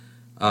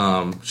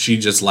 She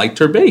just liked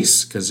her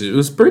base because it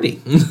was pretty.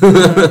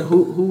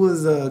 who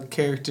was a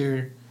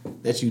character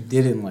that you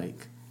didn't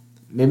like?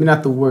 Maybe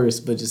not the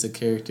worst, but just a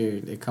character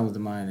that comes to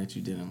mind that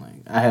you didn't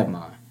like. I have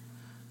mine.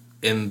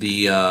 In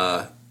the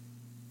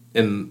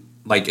in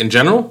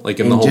general,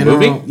 like in the whole general,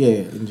 movie.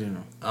 Yeah, in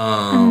general.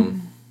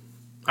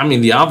 I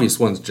mean, the obvious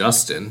one's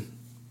Justin.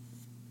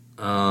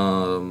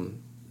 The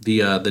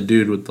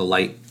dude with the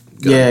light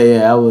gun.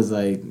 Yeah. I was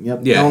like, yep,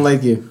 Yeah. don't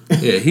like you.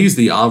 Yeah, he's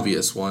the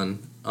obvious one.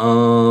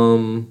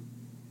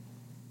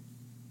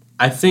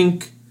 I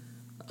think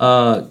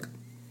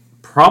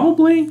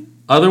probably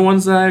other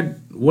ones that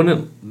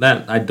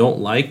I don't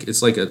like.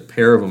 It's like a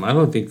pair of them. I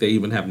don't think they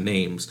even have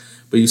names.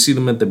 But you see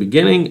them at the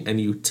beginning, and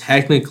you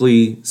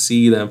technically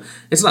see them.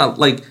 It's not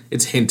like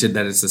it's hinted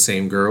that it's the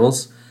same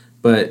girls,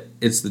 but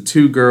it's the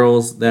 2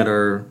 girls that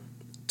are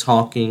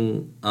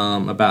talking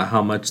about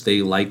how much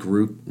they like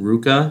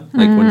Ruka,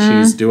 like when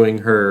she's doing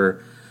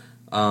her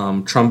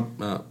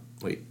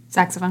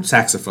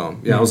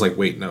Saxophone. Yeah, I was like,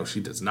 wait, no, she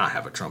does not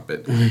have a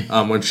trumpet.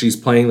 When she's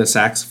playing the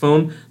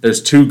saxophone,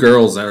 there's two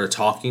girls that are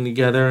talking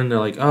together, and they're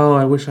like, oh,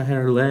 I wish I had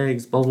her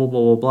legs, blah, blah,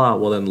 blah, blah, blah.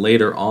 Well, then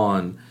later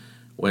on,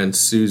 when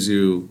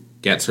Suzu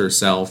gets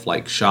herself,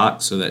 like,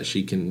 shot so that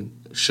she can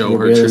show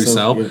her true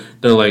self,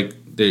 they're like,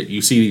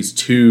 you see these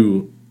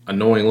two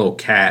annoying little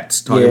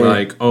cats talking about,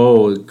 like,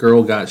 oh,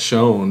 girl got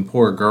shown,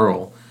 poor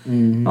girl.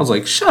 I was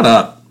like, shut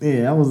up.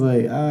 Yeah, I was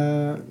like,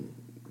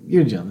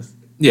 you're jealous.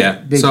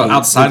 Yeah, so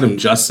outside of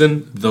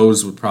Justin,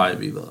 those would probably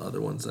be the other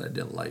ones that I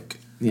didn't like.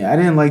 Yeah, I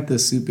didn't like the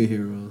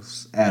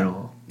superheroes at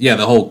all. Yeah,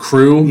 the whole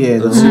crew. Yeah,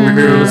 the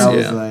superheroes. I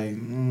was like,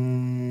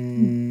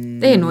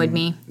 they annoyed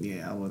me.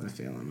 Yeah, I wasn't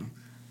feeling them.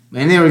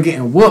 Man, they were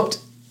getting whooped.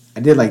 I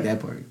did like that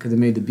part because it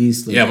made the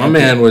Beast look. Yeah, my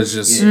man was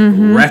just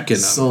wrecking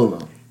them.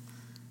 Solo.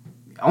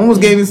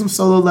 Almost gave me some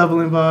Solo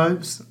leveling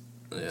vibes.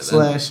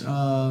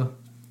 Yeah,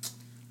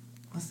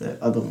 what's that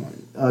other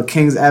one?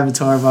 King's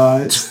Avatar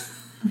vibes.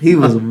 He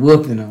was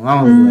whooping him.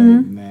 I was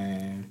like,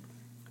 man,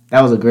 that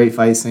was a great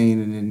fight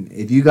scene. And then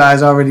if you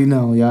guys already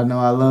know, y'all know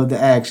I love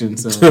the action.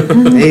 So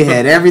they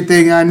had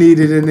everything I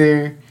needed in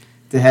there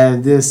to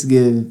have this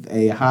give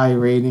a high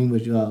rating,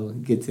 which y'all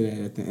get to that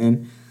at the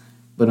end.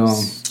 But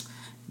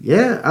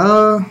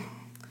yeah.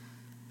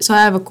 So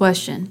I have a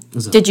question.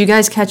 Did you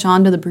guys catch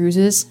on to the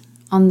bruises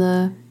on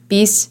the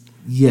Beast?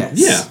 Yes.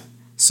 Yeah.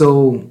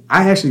 So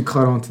I actually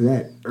caught on to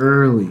that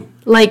early.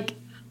 Like,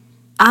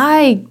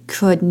 I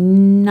could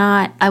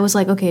not. I was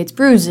like, okay, it's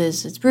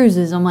bruises. It's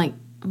bruises. I'm like,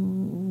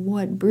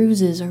 what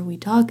bruises are we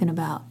talking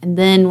about? And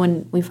then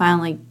when we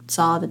finally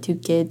saw the two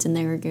kids and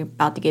they were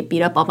about to get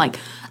beat up, I'm like,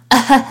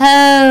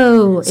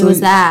 oh, so it was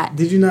that.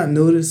 Did you not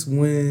notice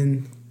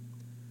when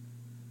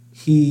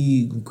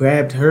he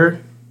grabbed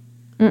her?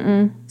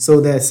 Mm-mm.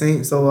 So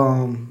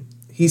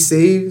he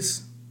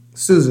saves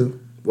Suzu.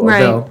 Well,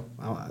 right. Belle.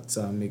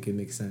 So I'll make it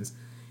make sense.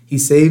 He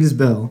saves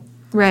Belle.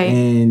 Right.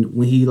 And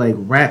when he like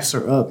wraps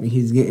her up and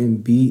he's getting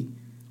beat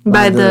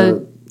by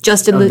the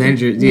Justice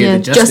League. Yeah,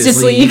 the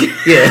Justice League.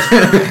 Yeah.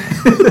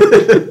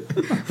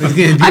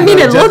 I mean,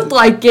 it looked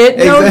like it.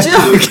 Exactly. No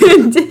joke,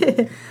 it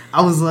did.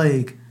 I was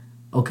like,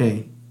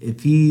 okay,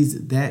 if he's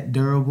that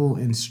durable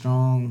and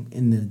strong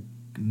in the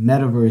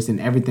metaverse and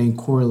everything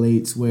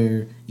correlates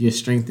where your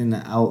strength in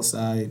the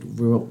outside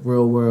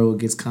real world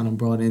gets kind of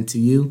brought into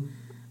you,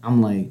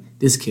 I'm like,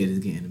 this kid is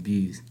getting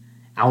abused.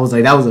 I was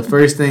like, that was the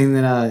first thing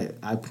that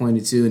I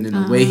pointed to, and then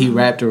the way he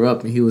wrapped her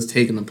up and he was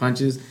taking the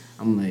punches,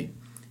 I'm like,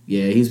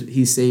 yeah,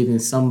 he's saving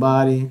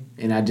somebody,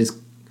 and I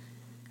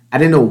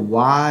didn't know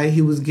why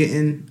he was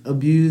getting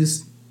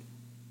abused,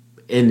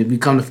 and we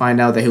come to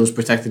find out that he was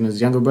protecting his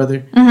younger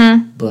brother,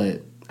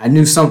 but I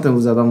knew something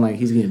was up. I'm like,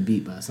 he's getting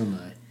beat by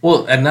somebody.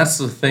 Well, and that's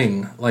the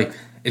thing, like,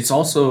 it's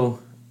also,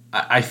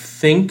 I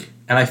think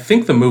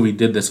the movie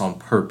did this on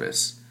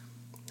purpose.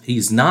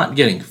 He's not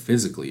getting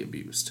physically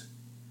abused.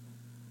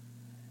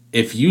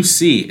 If you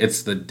see,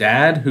 it's the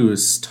dad who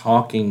is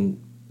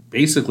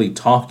basically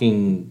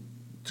talking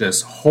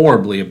just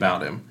horribly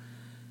about him,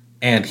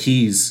 and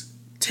he's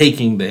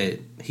taking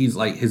he's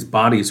like, his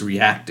body's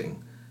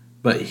reacting,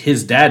 but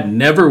his dad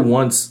never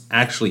once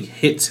actually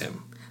hits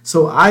him.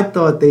 So I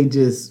thought they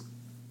just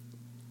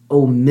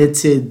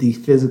omitted the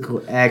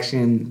physical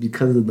action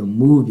because of the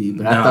movie,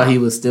 but I thought he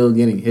was still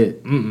getting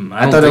hit.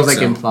 I thought it was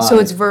like implied. So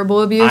it's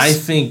verbal abuse? I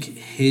think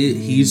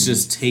he's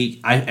just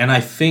I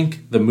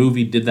think the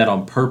movie did that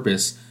on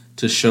purpose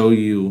to show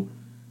you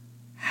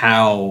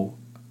how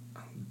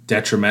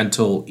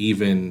detrimental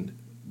even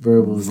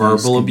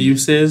verbal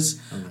abuse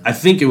is. Okay. I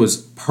think it was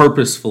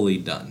purposefully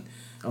done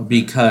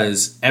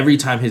because every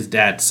time his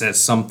dad says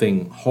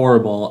something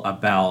horrible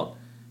about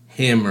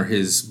him or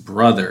his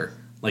brother,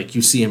 like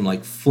you see him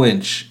like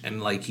flinch and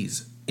like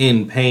he's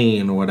in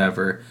pain or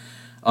whatever.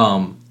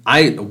 One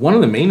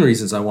of the main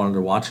reasons I wanted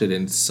to watch it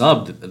in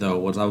subbed though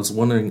was I was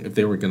wondering if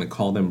they were going to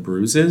call them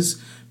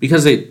bruises,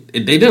 because they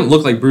didn't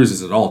look like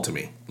bruises at all to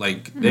me.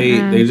 Like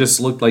they just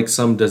looked like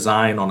some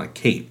design on a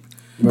cape.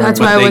 That's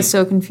why I was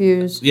so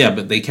confused. Yeah,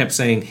 but they kept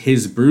saying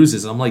his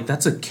bruises. I'm like,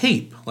 that's a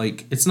cape.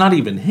 Like, it's not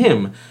even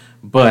him.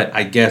 But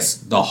I guess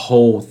the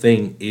whole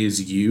thing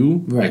is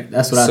you. Right.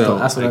 That's what I thought.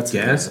 That's what I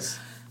guess.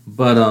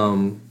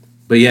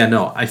 But yeah,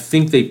 no, I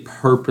think they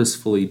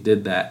purposefully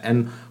did that.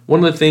 And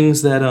one of the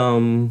things that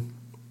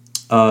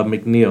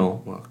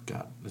McNeil, well,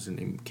 God, is her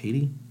name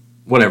Katie?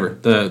 Whatever,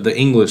 the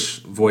English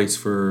voice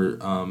for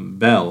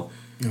Belle,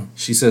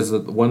 she says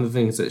that one of the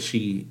things that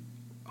she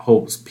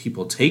hopes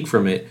people take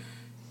from it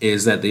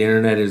is that the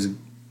internet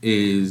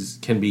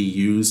can be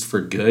used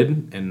for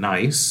good and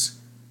nice,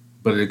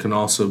 but it can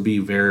also be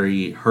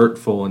very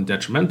hurtful and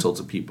detrimental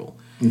to people.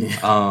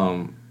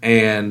 Yeah.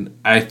 And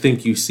I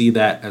think you see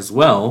that as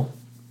well.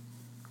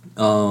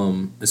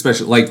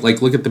 Especially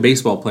like look at the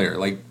baseball player.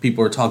 Like,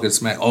 people are talking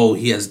smack. Oh,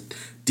 he has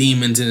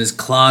demons in his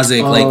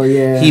closet.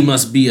 He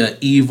must be an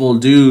evil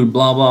dude.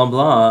 Blah blah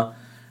blah.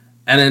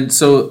 And then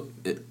so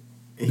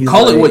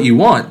call it what you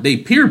want. They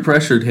peer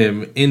pressured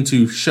him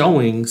into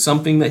showing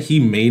something that he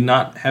may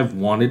not have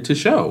wanted to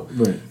show.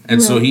 Right.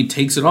 And so he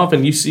takes it off,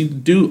 and you see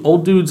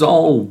old dudes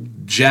all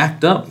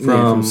jacked up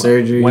from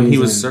surgery when he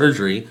was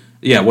surgery.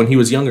 Yeah, when he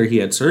was younger, he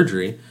had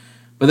surgery,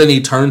 but then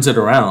he turns it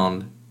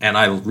around, and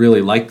I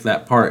really liked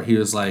that part. He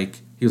was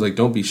like,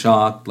 don't be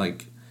shocked,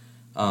 like,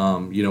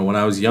 when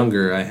I was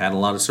younger, I had a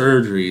lot of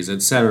surgeries,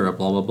 etc.,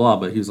 blah blah blah.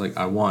 But he was like,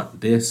 I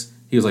want this.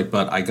 He was like,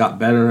 but I got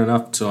better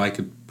enough so I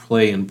could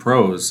play in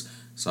pros.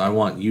 So I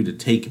want you to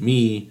take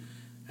me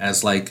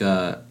as like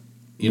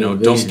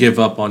don't give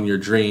up on your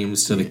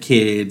dreams to the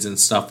kids and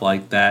stuff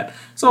like that.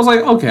 So I was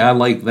like, okay, I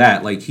like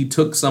that. Like, he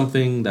took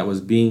something that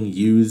was being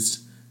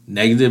used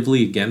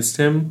negatively against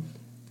him,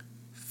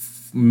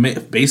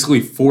 basically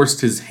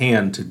forced his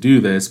hand to do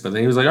this, but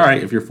then he was like, all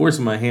right, if you're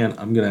forcing my hand,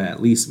 I'm going to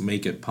at least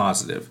make it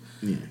positive.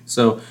 Yeah.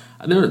 So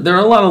there are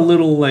a lot of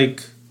little,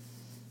 like,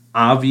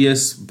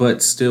 obvious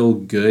but still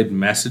good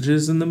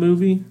messages in the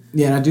movie.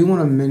 Yeah, and I do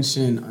want to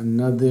mention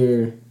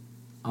another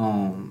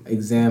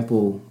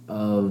example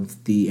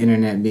of the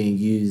internet being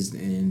used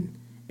in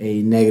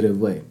a negative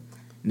way.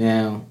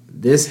 Now,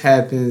 this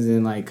happens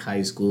in like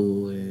high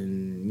school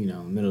and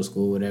middle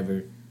school,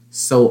 whatever,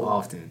 so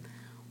often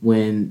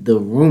when the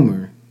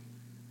rumor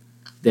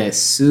that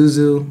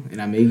Suzu,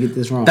 and I may get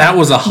this wrong, that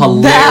was a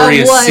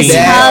hilarious scene.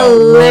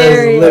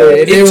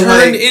 Hilarious. It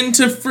turned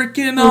into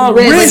freaking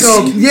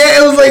Risk.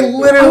 Yeah, it was like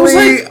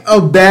literally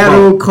a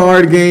battle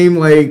card game.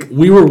 Like,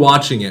 we were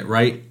watching it,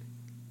 right?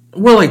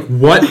 We're like,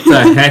 what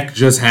the heck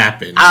just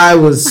happened?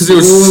 Because it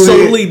was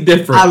totally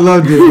different. I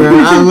loved it, bro.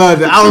 I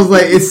loved it. I was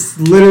like, it's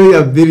literally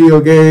a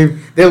video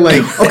game. They're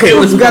like, okay,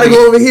 we gotta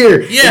go over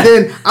here. Yeah. And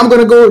then I'm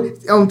gonna go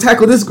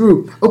tackle this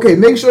group. Okay,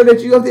 make sure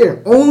that you up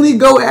there. Only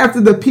go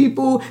after the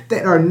people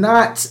that are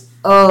not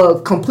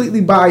completely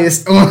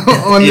biased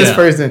on this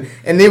person.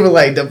 And they were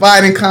like,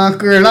 divide and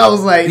conquer. And I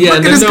was like, look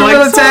at this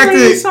guerrilla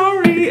tactic.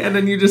 Sorry. And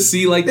then you just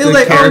see like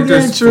the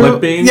characters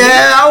flipping.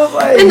 Yeah, I was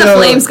like, and the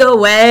flames go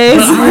away.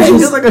 It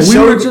was like a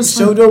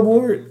shoujo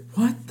board.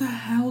 What the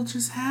hell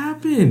just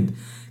happened?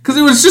 Because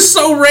it was just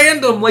so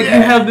random. Like, you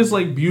have this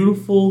like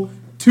two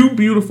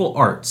beautiful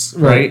arts,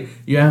 right?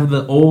 You have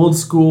the old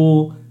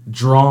school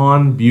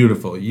drawn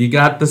beautiful. You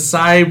got the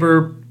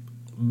cyber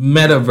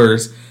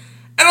metaverse.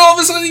 And all of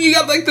a sudden, you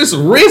got like this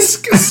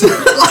Risk.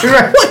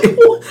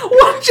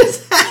 What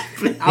just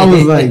happened? I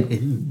was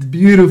like,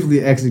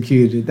 beautifully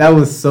executed. That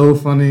was so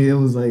funny. It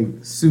was like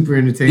super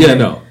entertaining. Yeah,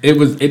 no,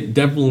 it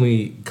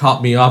definitely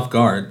caught me off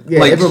guard.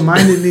 Yeah, it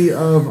reminded me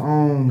of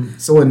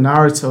so in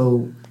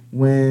Naruto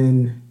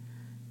when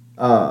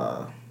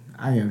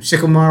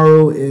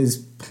Shikamaru is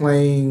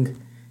playing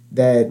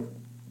that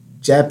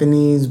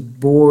Japanese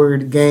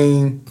board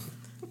game.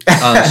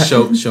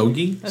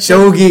 Shogi?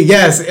 Shogi,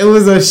 yes. It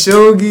was a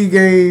shogi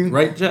game.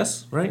 Right,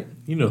 Jess? Right?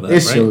 You know that,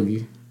 it's right?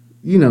 Shogi.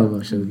 You know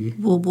about shogi.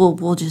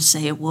 We'll just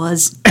say it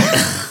was.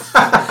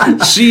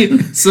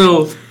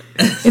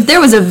 If there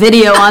was a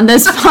video on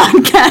this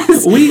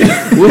podcast, we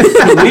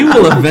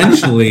will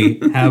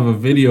eventually have a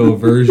video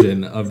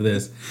version of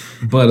this.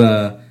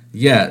 But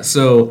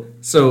so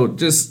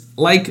just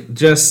like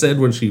Jess said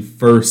when she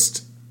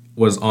first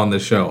was on the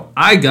show,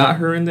 I got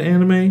her into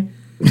anime.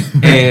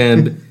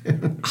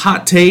 And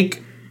hot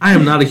take, I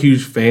am not a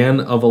huge fan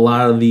of a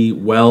lot of the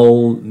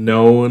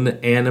well-known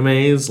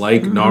animes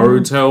like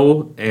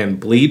Naruto and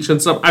Bleach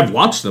and stuff. I've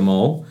watched them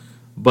all,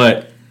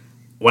 but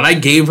when I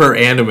gave her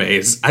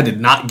animes, I did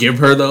not give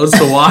her those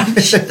to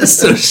watch.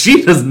 So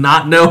she does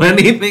not know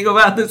anything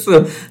about this.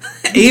 So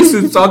Ace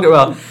is talking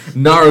about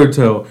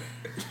Naruto.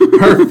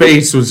 Her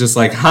face was just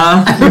like,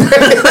 huh?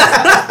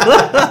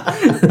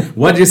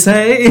 What'd you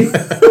say?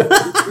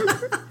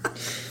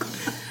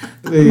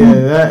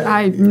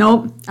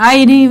 Nope.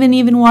 I didn't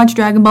even watch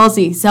Dragon Ball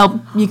Z,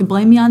 so you can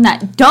blame me on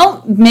that.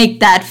 Don't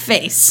make that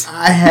face.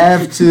 I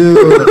have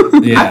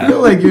to. Yeah. I feel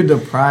like you're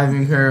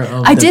depriving her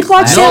of. I did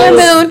watch Sailor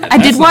Moon. I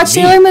did watch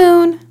Sailor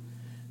Moon.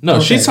 No,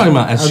 okay. She's talking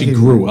about as she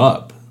grew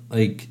up.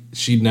 Like,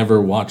 she never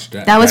watched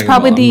that. That was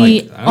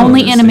probably the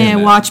only anime I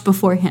watched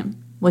before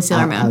him was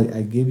Sailor Moon.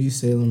 I give you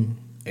Sailor Moon.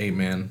 Hey,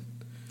 man.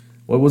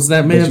 What was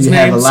that man's name?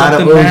 Have a lot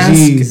of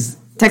OGs.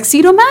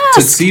 Tuxedo Mask.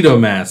 Tuxedo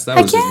Mask.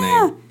 That was his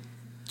name.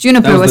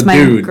 Juniper was my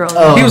dude. girl.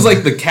 Oh. He was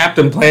like the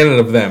Captain Planet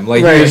of them.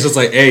 Like, he was just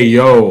like, hey,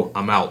 yo,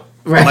 I'm out.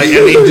 Right. Like,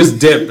 and he'd just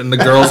dip, and the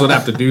girls would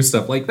have to do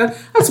stuff like that.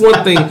 That's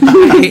one thing.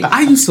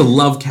 I used to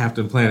love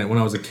Captain Planet when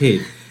I was a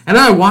kid. And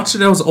then I watched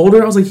it, I was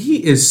older, I was like,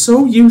 he is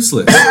so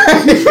useless.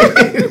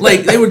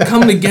 Like, they would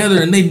come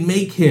together, and they'd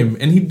make him,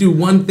 and he'd do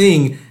one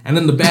thing, and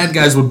then the bad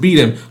guys would beat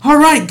him. All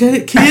right, get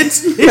it,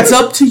 kids? It's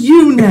up to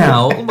you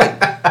now. Like,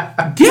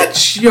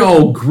 get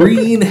your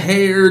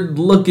green-haired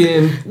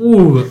looking...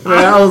 Ooh.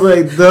 I was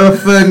like, the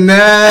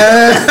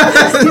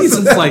finesse.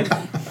 He's just like,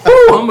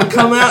 ooh, I'm going to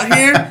come out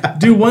here,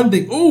 do one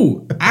thing.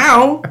 Ooh,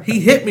 ow, he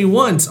hit me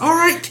once. All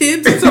right,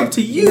 kids, it's up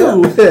to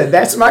you.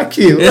 That's my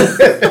cue.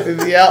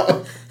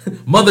 Yeah.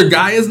 Mother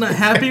guy is not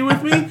happy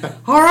with me.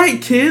 All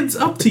right, kids,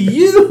 up to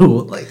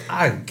you. Like,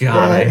 I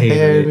hate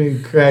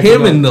it.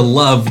 Him and the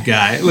love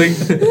guy, like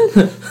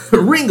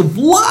ring of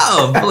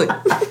love. Like,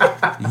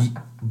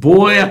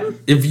 boy,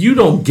 if you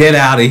don't get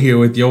out of here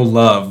with your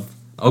love,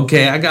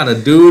 okay, I got a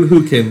dude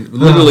who can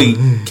literally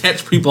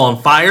catch people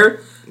on fire.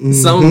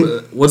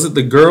 Some was it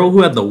the girl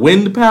who had the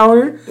wind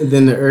power? And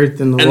then the earth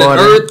and the and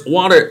water. the earth,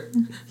 water,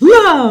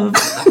 love,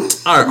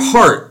 our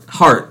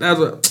heart. That's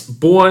a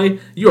boy.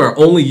 You are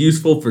only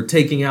useful for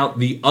taking out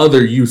the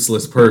other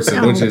useless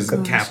person, which is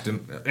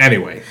Captain.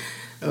 Anyway,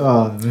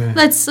 Oh man.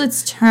 Let's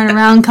turn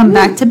around, come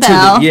back to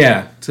Belle,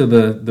 to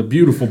the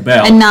beautiful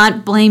Belle, and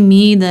not blame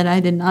me that I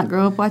did not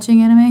grow up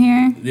watching anime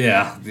here.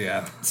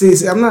 yeah.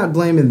 See, I'm not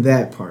blaming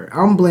that part.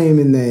 I'm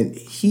blaming that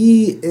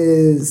he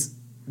is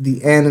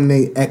the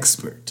anime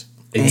expert.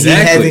 And he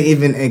Exactly. hasn't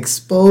even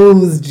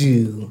exposed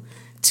you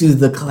to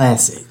the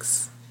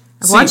classics.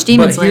 I watched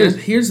Demon but Slayer.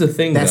 Here's the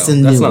thing, That's though. a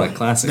new That's not one. a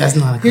classic. That's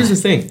not a Here's the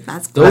classic. thing.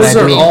 That's Those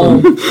classic. are all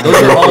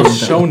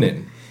Those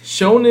shonen.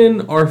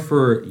 Shonen are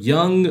for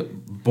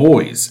young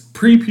boys,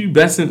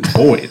 prepubescent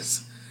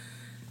boys.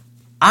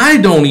 I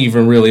don't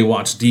even really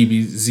watch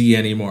DBZ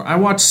anymore. I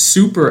watched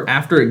Super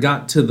after it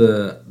got to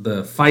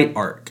the fight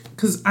arc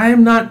because I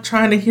am not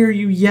trying to hear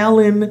you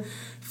yelling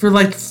for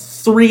like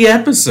 3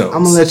 episodes.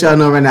 I'm gonna let y'all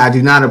know right now. I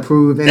do not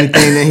approve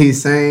anything that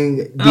he's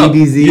saying. Oh,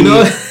 DBZ you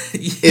know,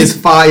 is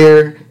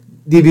fire.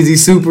 DBZ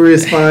Super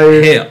is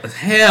fire.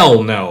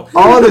 hell no.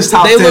 All this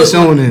top 10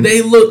 shonen.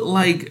 They look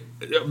like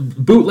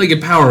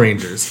bootlegged Power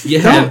Rangers. You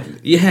had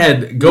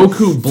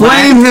Goku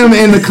Black. Blame him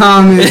in the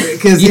comments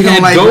because he You don't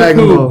had like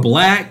Dragon Goku Ball.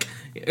 Black.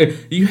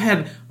 You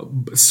had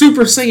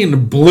Super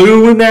Saiyan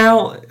Blue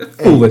now.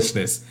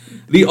 Foolishness.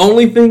 The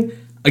only thing,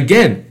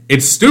 again,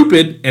 it's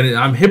stupid, and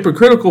I'm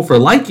hypocritical for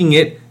liking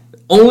it.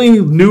 Only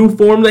new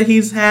form that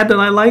he's had that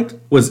I liked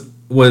was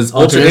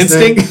Ultra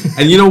Instinct.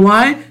 And you know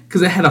why?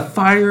 Because it had a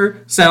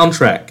fire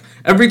soundtrack.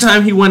 Every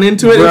time he went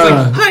into it, it was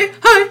like, hi,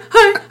 hi,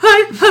 hi,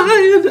 hi,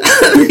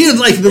 hi. He was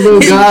like The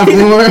little god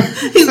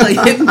form. He's like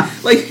hitting,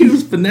 like he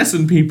was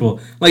finessing people.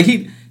 Like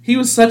he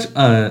was such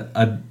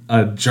a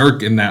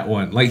jerk in that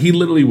one. Like he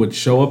literally would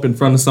show up in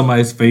front of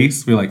somebody's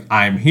face, be like,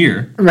 "I'm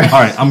here. Right. All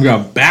right, I'm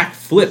gonna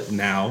backflip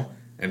now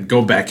and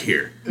go back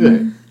here."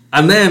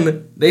 And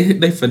then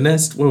they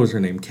finessed. What was her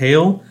name?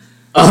 Kale.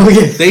 Oh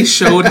yeah. They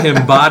showed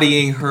him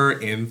bodying her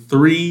in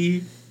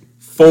 3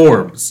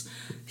 forms.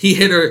 He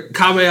hit her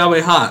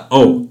Kamehameha.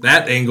 Oh,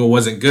 that angle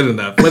wasn't good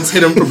enough. Let's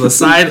hit him from the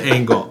side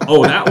angle.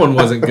 Oh, that one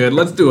wasn't good.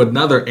 Let's do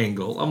another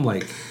angle. I'm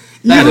like,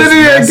 You that is literally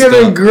are messed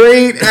giving up.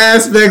 great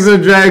aspects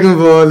of Dragon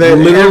Ball that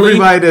Literally,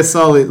 everybody that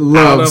saw it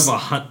loves.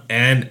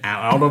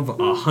 out of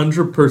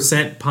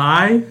 100%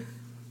 pie,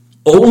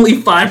 only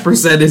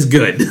 5% is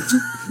good.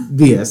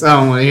 BS. I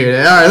don't want to hear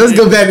that. All right, let's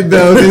go back to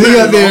Belle because he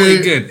up there Only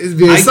good. is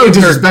being I so give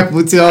her-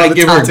 disrespectful to all I the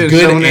give her top 10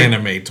 good shonen.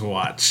 anime to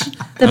watch.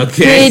 The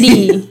Okay.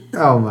 pity.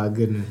 Oh my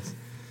goodness.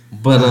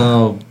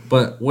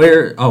 But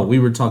where? Oh, we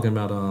were talking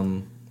about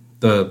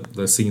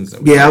the scenes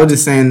that we Yeah, I was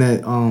just saying that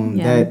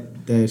Yeah.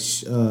 that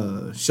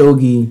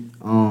shogi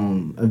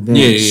event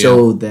Yeah.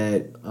 showed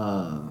that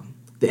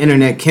the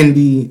internet can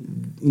be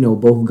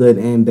both good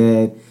and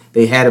bad.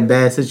 They had a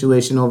bad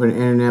situation over the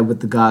internet with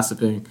the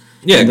gossiping.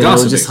 Yeah, and then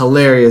gossiping. It was just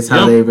hilarious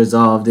how Yep. they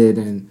resolved it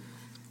and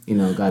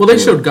got. Well, they through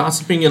showed it.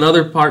 gossiping in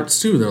other parts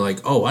too. They're like,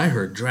 "Oh, I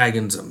heard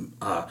Dragon's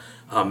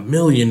a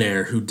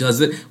millionaire who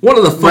does it." One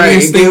of the Right,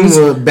 funniest it gave things,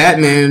 him a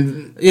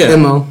Batman yeah,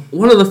 demo.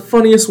 one of the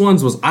funniest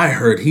ones was, "I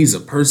heard he's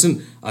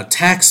a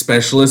tax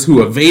specialist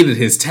who evaded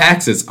his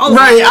taxes." I was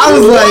Right, I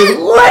was like,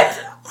 "What?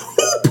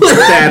 Who put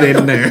that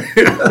in there?"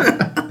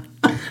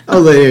 I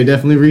was like, you're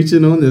definitely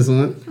reaching on this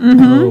one.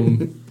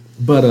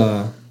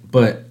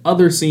 But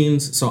other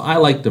scenes, so I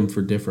liked them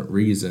for different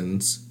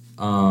reasons.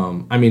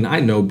 I mean, I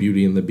know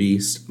Beauty and the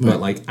Beast, but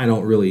like I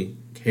don't really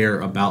care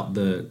about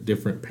the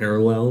different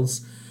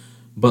parallels.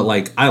 But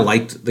like I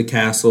liked the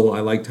castle. I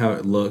liked how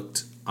it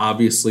looked.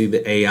 Obviously,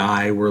 the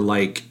AI were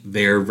like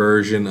their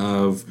version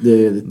of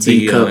The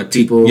teacup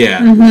people.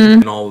 yeah,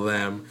 and all of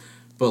them.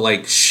 But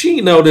like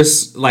she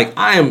noticed, like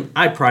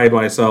I pride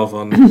myself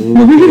on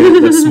looking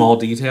at the small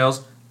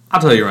details. I'll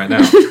tell you right now,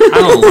 I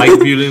don't like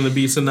Beauty and the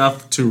Beast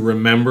enough to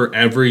remember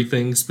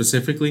everything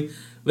specifically.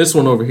 This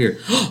one over here,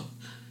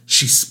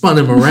 she spun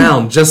him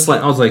around just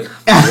like I was like,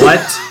 what?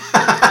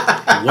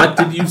 What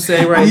did you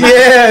say right now?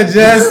 Yeah,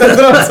 Jess,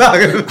 that's what I'm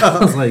talking I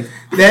about. was like,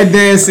 That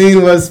dance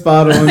scene was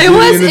spot on. It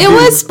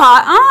was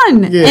spot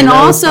on. Yeah, and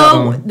that was spot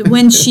also on.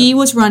 when she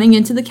was running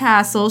into the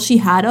castle, she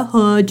had a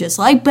hood just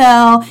like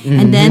Belle, Mm-hmm.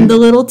 and then the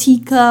little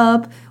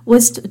teacup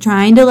was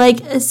trying to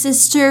like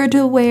assist her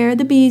to where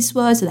the beast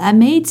was, so that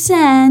made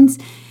sense.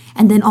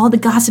 And then all the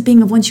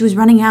gossiping of when she was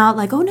running out,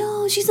 like, oh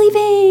no, she's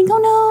leaving.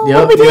 Oh no,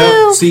 what do we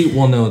do? see,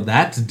 well, no,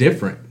 that's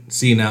different.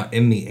 See, now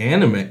in the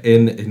anime,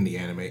 in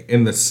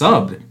the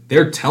subbed,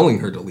 they're telling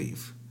her to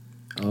leave.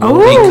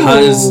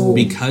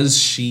 Because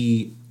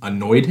she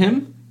annoyed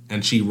him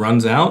and she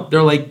runs out.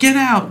 They're like, get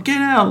out,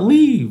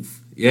 leave.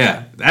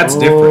 Yeah, that's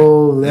different.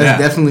 Oh, that's Yeah.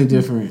 definitely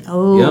different.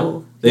 Oh.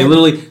 Yep. They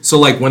literally, so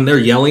like when they're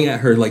yelling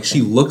at her, like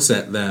she looks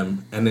at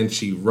them and then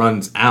she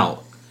runs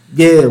out.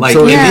 Yeah, Like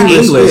so in Yeah.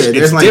 English, yeah, it's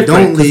there's like, different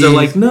don't because they're leave,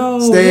 like, no,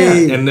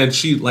 stay. yeah. And then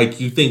she, like,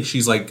 you think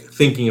she's like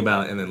thinking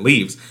about it and then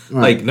leaves.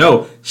 Like,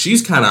 no,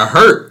 she's kind of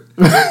hurt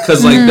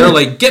because like they're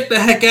like, get the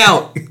heck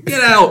out,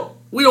 get out.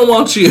 we don't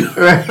want you.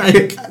 Right. Like,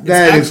 it's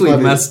That is actually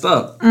funny. messed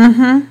up.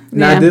 Now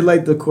Yeah. I did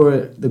like the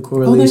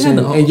correlation,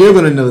 had the- and you're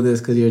gonna know this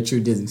because you're a true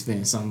Disney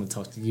fan, so I'm gonna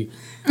talk to you.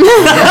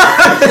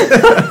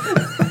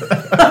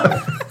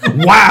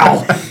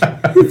 Wow.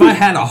 If I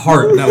had a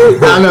heart, that would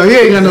hurt. I know you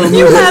ain't got no.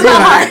 You have a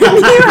heart. You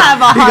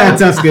have a You got heart.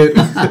 tough skin.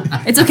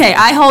 It's okay.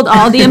 I hold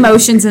all the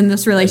emotions in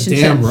this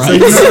relationship. Damn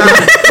right.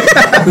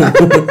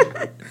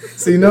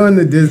 So you know in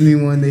the Disney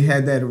one they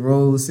had that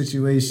rose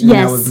situation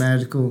Yes. that was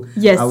magical.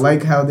 Yes. I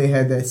like how they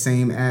had that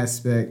same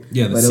aspect.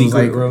 Yeah, the but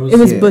secret rose. It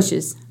was Yeah.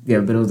 bushes. Yeah,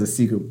 but it was a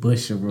secret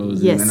bush of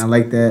roses, Yes. and I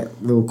like that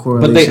little But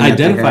correlation. they that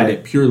identified had.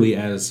 it purely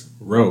as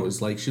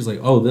rose. Like, she's like,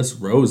 oh, this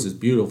rose is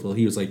beautiful.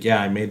 He was like, yeah,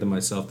 I made them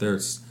myself.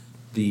 There's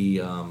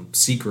the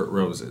secret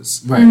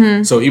roses. Right.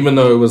 Mm-hmm. So even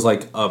though it was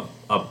like a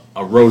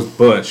rose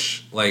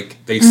bush, like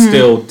they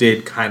still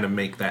did kind of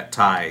make that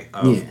tie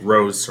of Yeah.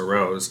 rose to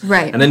rose.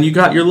 Right. And then you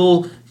got your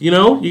little,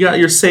 you got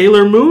your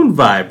Sailor Moon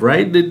vibe,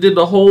 right? They did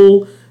the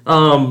whole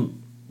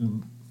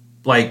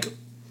like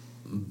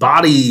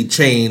body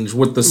change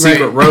with the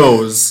secret Right.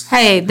 rose.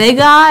 Hey, they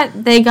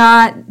got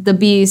the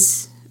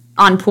beast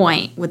on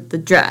point with the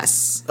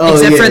dress, Oh,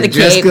 except yeah, for the cape.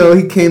 Dresco,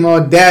 he came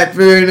all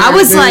dapper. And I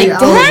was like,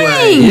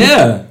 everything. dang.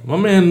 Yeah, my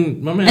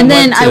man. And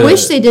then went I to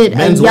wish they did a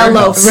Men's yellow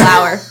Warehouse.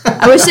 flower.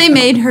 I wish they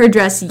made her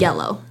dress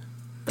yellow,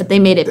 but they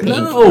made it pink.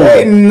 No.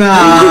 Hey,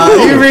 nah,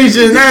 you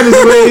reaching. That is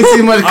way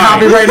too much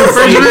copyright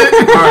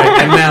infringement. All right,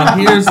 and now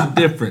here's the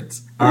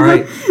difference. All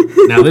right,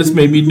 now this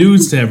may be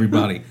news to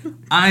everybody.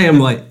 I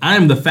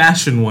am the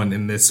fashion one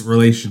in this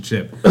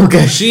relationship.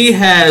 Okay. She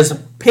has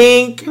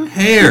pink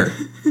hair.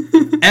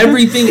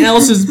 Everything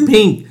else is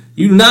pink.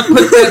 You do not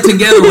put that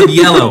together with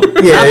yellow. Not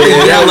the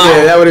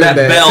yellow that would've that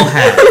been bad. Belle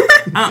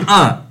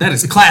had. That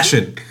is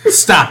clashing.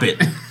 Stop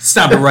it.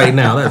 Stop it right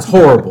now. That's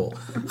horrible.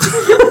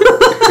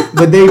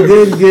 But they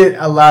did get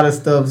a lot of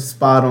stuff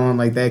spot on,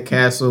 like that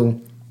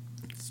castle.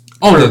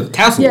 Oh, the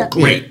castle Yeah. was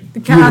great. The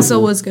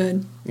castle was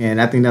good.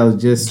 And I think that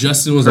was just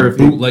Justin was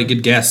perfect. a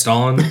bootlegged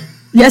Gaston.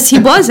 Yes, he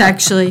was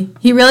actually.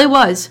 He really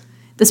was.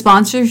 The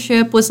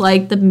sponsorship was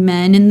like the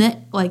men in the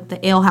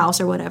ale house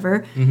or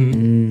whatever.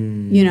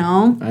 You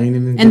know, I ain't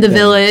even in get the that.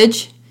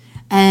 village,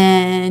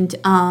 and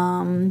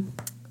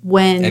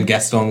when And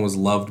Gaston was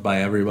loved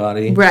by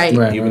everybody. right.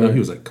 Even though he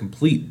was a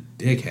complete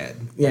dickhead.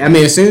 Yeah, I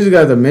mean, as soon as you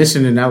got the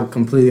mission, and I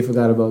completely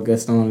forgot about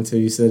Gaston until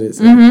you said it.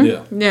 So. Yeah.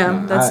 Yeah,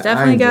 No, that's I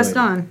definitely enjoyed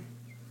Gaston.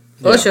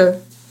 For sure.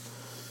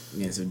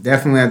 Yeah, so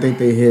definitely, I think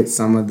they hit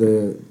some of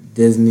the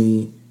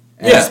Disney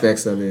Yeah.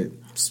 aspects of it.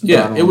 spot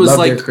Yeah, on. it was Love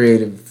like- their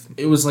creative.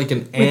 It was like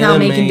an Without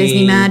anime. making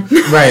Disney mad.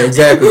 Right,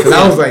 exactly. Because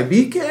I was like,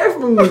 be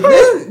careful.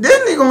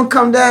 Disney gonna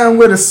come down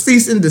with a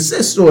cease and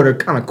desist order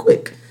kind of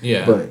quick.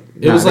 Yeah. But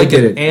it was they like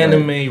did an it right.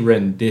 anime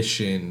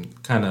rendition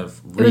kind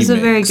of remix. It was a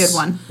very good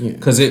one.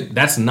 Because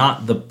that's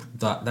not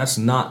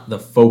the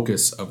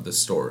focus of the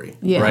story.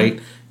 Yeah. Right?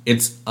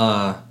 It's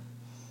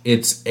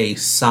a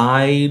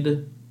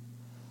side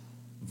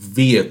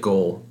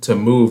vehicle to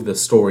move the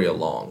story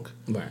along.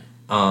 Right.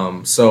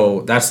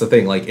 So that's the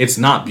thing. Like, it's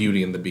not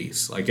Beauty and the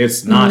Beast. Like,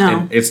 it's not.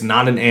 No. It's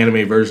not an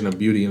anime version of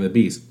Beauty and the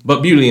Beast.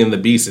 But Beauty and the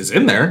Beast is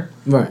in there.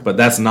 Right. But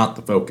that's not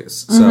the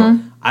focus. So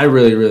I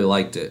really, really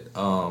liked it.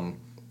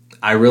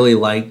 I really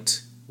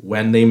liked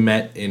when they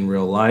met in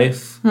real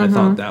life. I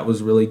thought that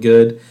was really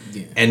good.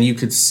 Yeah. And you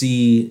could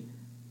see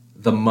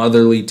the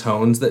motherly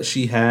tones that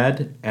she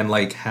had, and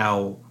like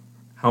how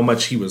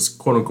much he was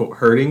quote unquote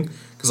hurting.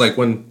 Because like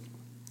when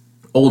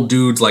old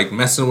dude's like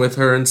messing with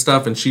her and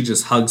stuff, and she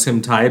just hugs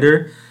him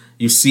tighter,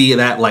 you see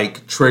that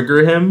like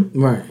trigger him,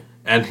 Right.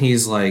 and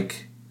he's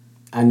like,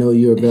 I know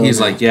you're a Belle. he's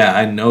now. like, yeah,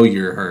 I know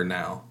you're her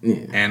now.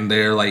 Yeah. And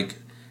they're like,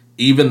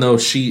 even though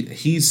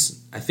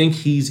I think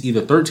he's either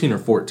 13 or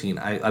 14.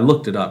 I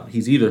looked it up.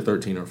 He's either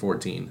 13 or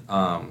 14.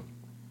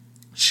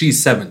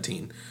 She's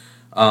 17.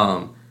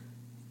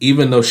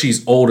 Even though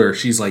she's older,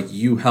 she's like,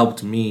 you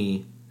helped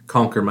me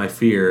conquer my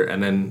fear.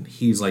 And then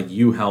he's like,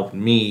 you helped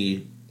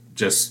me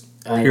just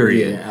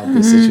period. Yeah, out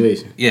this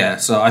situation. Yeah,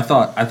 so I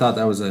thought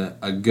that was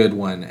a good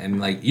one, and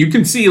like you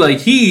can see like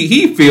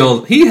he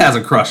feels he has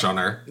a crush on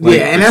her. Like,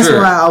 Yeah, and for that's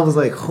sure. why I was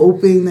like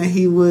hoping that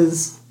he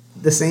was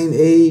the same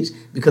age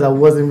because I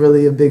wasn't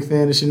really a big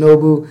fan of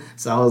Shinobu.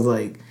 So I was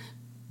like,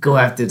 go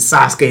after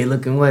Sasuke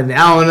looking one.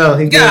 I don't know.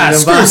 He gave God, me the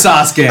screw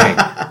vibe.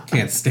 Sasuke.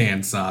 Can't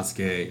stand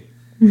Sasuke.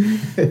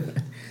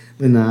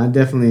 But no, I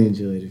definitely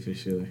enjoyed it for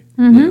sure.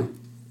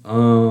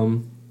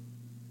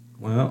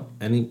 Well,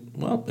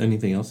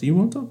 anything else you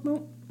want to talk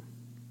about?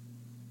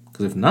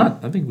 Because if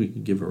not, I think we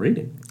can give a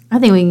rating. I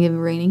think we can give a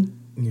rating.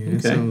 Yeah, Okay.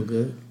 that sounds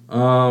good.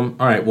 All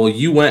right. Well,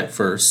 you went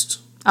first,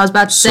 I was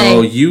about to so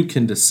say. you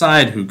can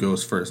decide who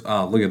goes first.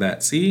 Oh, look at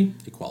that! See,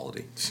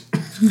 equality.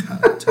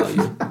 I tell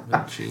you,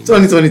 Gee.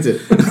 2022.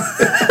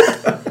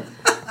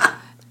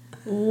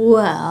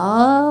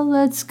 Well,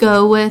 let's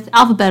go with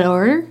alphabet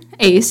order.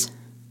 Ace.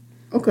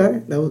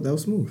 Okay, that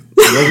was smooth.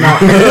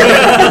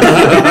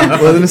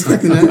 Wasn't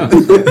expecting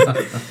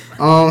that.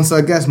 So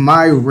I guess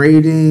my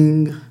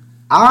rating,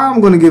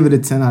 I'm gonna give it a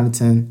 10 out of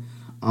 10.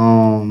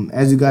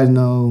 As you guys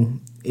know,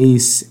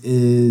 Ace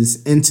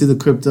is into the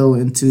crypto,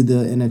 into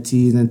the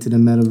NFTs, into the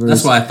metaverse.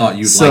 That's why I thought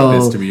you'd like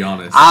this, to be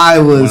honest. I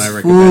was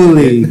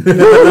fully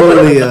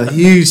a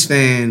huge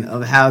fan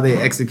of how they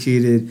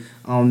executed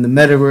the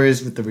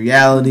metaverse with the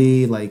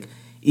reality, like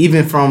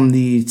even from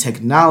the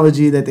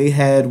technology that they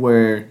had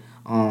where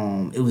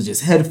it was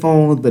just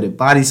headphones, but it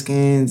body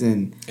scans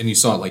and you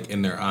saw it like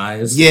in their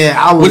eyes.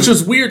 Yeah, which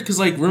was weird because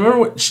like remember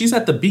what she's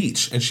at the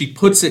beach and she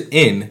puts it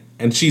in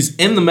and she's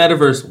in the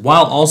metaverse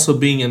while also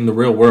being in the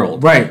real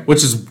world, right?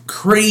 Which is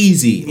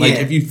crazy. Like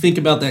if you think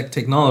about that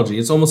technology,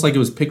 it's almost like it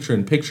was picture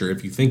in picture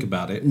if you think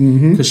about it.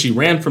 Because she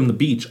ran from the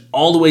beach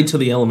all the way to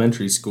the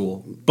elementary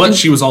school, but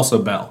she was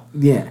also Belle.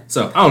 Yeah.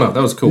 So I don't know.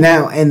 That was cool.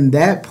 Now, and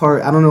that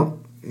part, I don't know.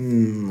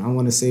 I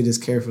want to say this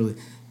carefully.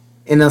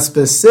 In a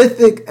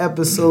specific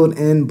episode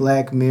in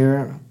Black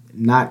Mirror,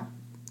 not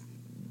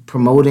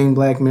promoting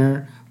Black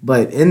Mirror,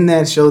 but in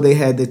that show they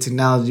had the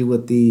technology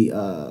with the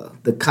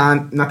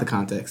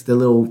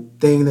little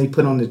thing they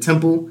put on the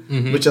temple,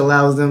 which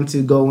allows them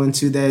to go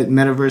into that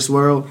metaverse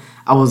world.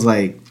 I was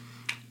like,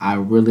 I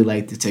really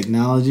like the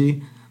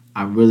technology.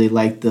 I really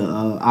like the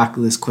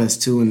Oculus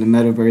Quest 2 and the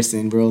metaverse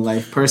in real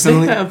life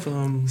personally. They have,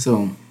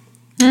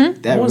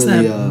 that what was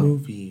really that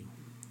movie?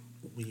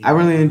 I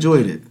really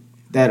enjoyed it.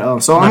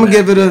 So I'm gonna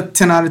give it a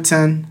 10 out of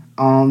 10.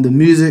 The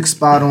music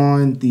spot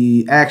on,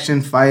 the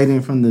action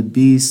fighting from the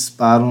Beast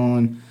spot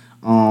on,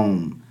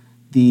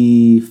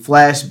 the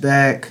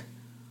flashback,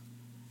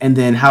 and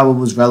then how it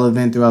was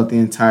relevant throughout the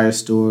entire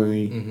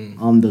story.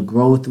 The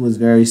growth was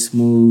very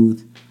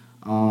smooth.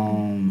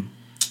 The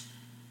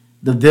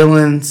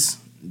villains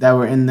that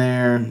were in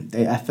there,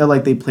 I felt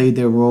like they played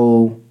their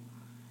role.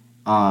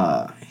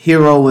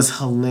 Hero was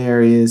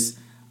hilarious.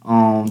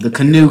 The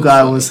canoe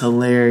guy was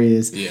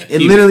hilarious. Yeah,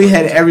 it literally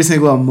had every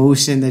single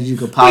emotion that you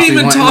could possibly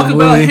want. We even talk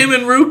about him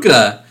and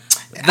Ruka.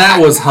 That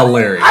was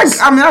hilarious.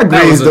 I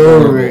grazed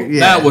over it.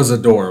 Yeah. That was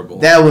adorable.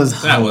 That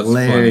was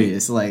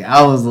hilarious. Like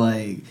I was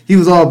like, he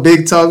was all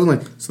big talking.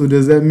 Like, so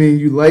does that mean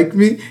you like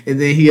me?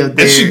 And then he up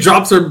there, and she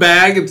drops her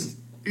bag. And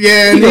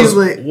and he's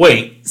like,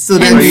 wait. So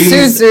then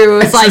Suzu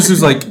was like,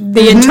 Suzu's like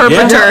the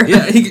interpreter.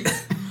 Yeah.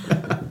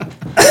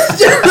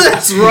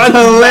 That's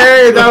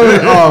hilarious.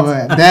 Oh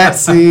man, that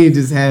scene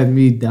just had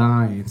me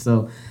dying.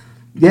 So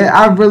yeah,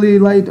 I really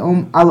liked.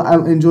 I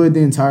enjoyed the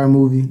entire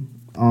movie.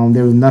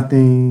 There was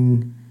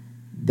nothing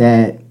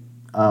that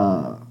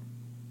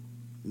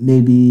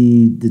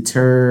maybe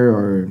deter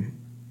or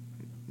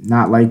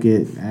not like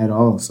it at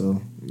all.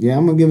 So yeah,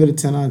 I'm gonna give it a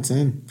 10 out of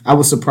 10. I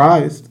was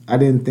surprised. I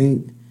didn't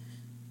think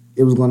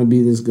it was gonna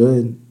be this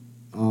good.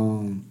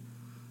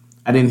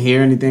 I didn't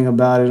hear anything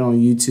about it on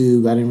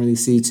YouTube. I didn't really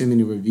see too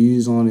many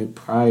reviews on it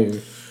prior.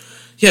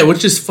 Yeah,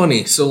 which is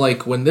funny. So,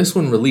 like, when this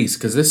one released,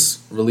 because this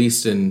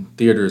released in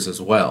theaters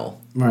as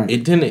well, right?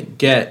 It didn't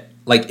get,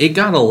 like, it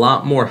got a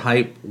lot more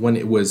hype when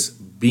it was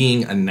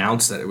being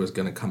announced that it was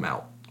going to come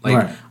out. Like,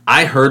 right.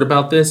 I heard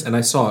about this, and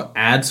I saw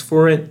ads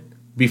for it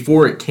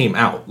before it came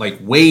out, like,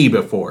 way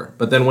before.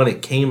 But then when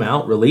it came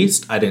out,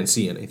 released, I didn't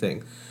see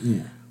anything.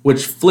 Yeah.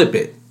 Which, Flip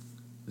It,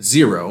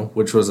 Zero,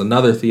 which was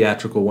another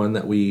theatrical one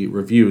that we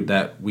reviewed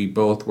that we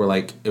both were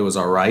like, it was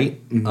all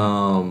right.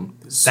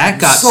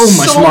 That got so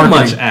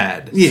much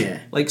ad.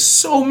 Yeah. Like,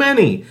 so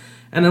many.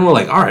 And then we're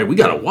like, all right, we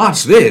got to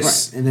watch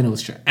this. Right. And then it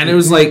was trash. And it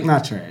was like...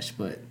 Not trash,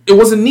 but... It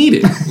wasn't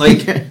needed.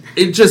 Like,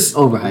 it just...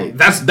 Overhyped.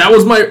 That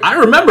was my... I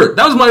remember.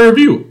 That was my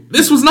review.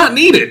 This was not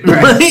needed.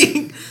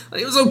 Right?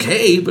 Like, it was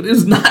okay, but it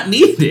was not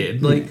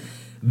needed. Like,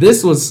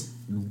 this was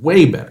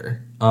way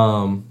better.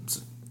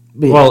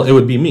 Well, it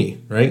would be me,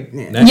 right?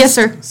 Yeah. Yes,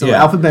 sir. So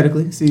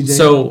alphabetically, CJ.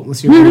 So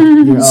what's your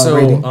rating?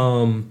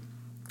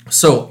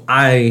 So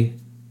I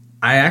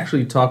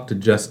actually talked to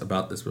Jess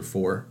about this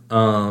before.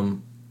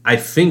 I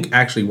think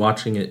actually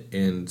watching it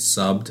in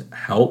subbed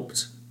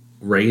helped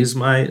raise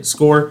my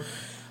score.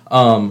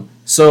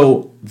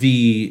 So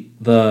the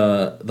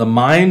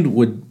mind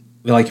would,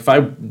 like, if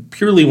I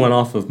purely went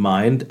off of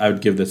mind, I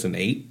would give this an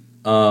 8.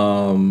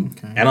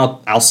 Okay. And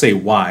I'll say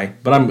why,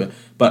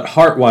 but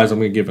heart wise, I'm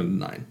gonna give it a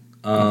 9.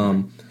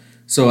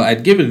 So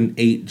I'd give it an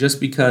 8 just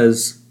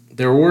because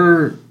there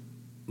were,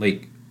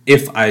 like,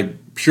 if I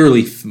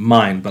purely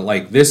mind, but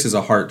like this is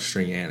a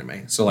heartstring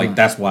anime, so like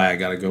that's why I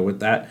gotta go with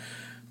that.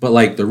 But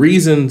like the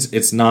reasons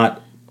it's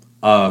not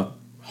a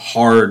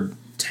hard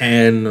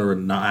 10 or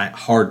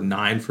hard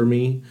 9 for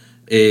me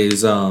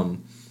is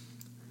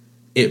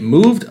it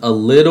moved a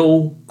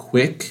little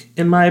quick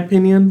in my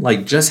opinion,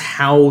 like just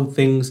how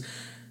things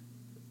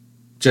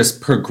just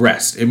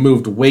progressed. It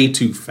moved way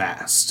too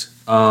fast.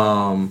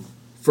 Well,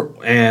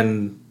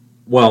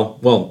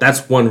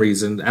 that's one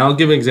reason. And I'll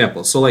give an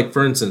example. So, like,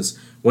 for instance,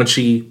 when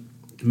she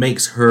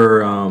makes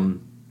her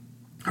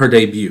her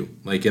debut,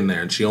 like, in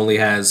there, and she only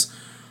has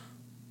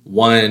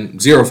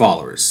 0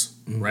 followers,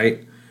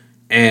 right?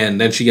 And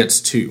then she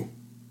gets 2.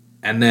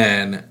 And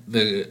then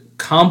the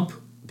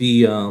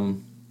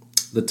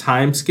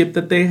time skip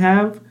that they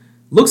have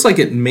looks like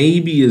it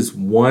maybe is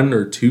 1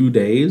 or 2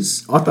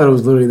 days. I thought it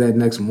was literally that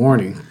next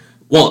morning.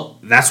 Well,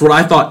 that's what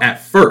I thought at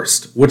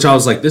first, which I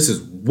was like, this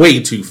is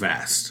way too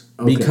fast.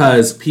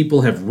 because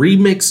people have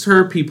remixed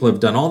her, people have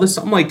done all this.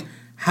 I'm like,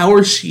 how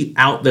is she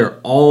out there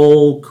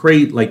all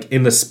like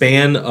in the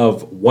span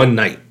of one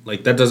night?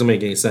 Like, that doesn't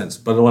make any sense.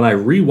 But when I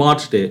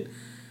rewatched it,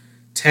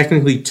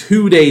 technically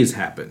 2 days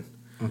happened.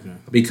 Okay.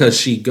 Because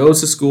she goes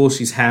to school,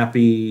 she's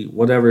happy,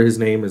 whatever his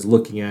name is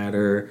looking at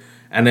her,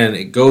 and then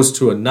it goes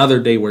to another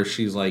day where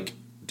she's like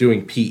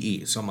doing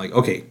PE. So I'm like,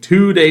 okay,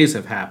 2 days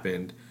have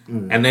happened,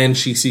 and then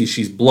she sees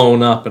she's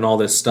blown up and all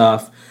this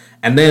stuff.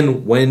 And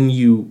then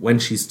when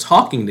she's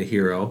talking to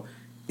Hiro,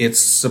 it's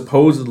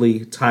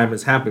supposedly time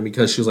has happened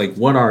because she was like,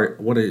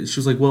 she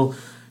was like, well,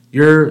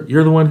 you're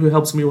the one who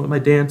helps me with my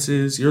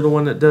dances. You're the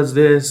one that does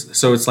this.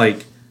 So it's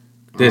like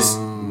this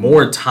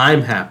more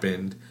time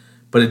happened,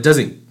 but it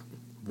doesn't.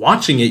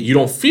 Watching it, you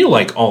don't feel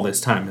like all this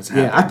time has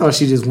happened. Yeah, I thought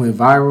she just went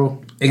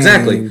viral.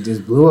 Exactly, and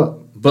just blew up.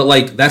 But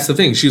like that's the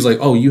thing. She's like,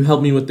 oh, you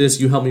helped me with this.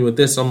 You helped me with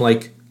this. I'm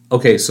like,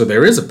 okay, so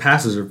there is a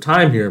passage of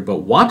time here, but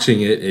watching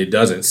it, it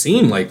doesn't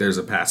seem like there's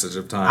a passage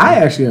of time. I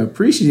actually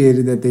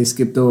appreciated that they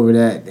skipped over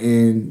that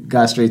and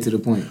got straight to the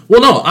point.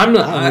 Well, no, I'm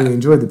not. I really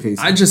enjoyed the pacing.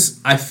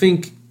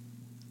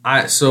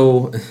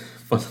 So,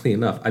 funnily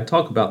enough, I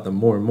talk about them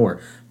more and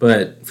more.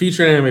 But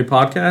Feature Anime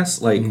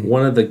Podcast, like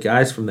one of the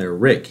guys from there,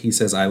 Rick, he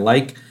says, I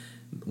like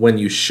when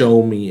you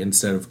show me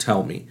instead of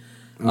tell me.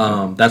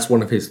 That's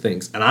one of his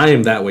things. And I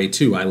am that way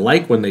too. I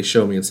like when they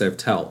show me instead of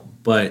tell.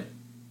 But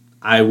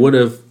I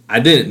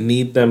didn't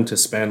need them to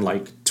spend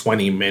like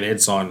 20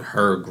 minutes on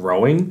her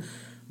growing.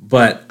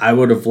 But I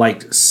would have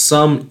liked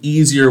some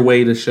easier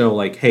way to show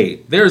like,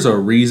 hey, there's a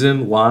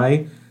reason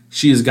why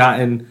she's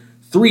gotten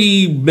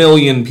 3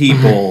 million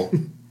people.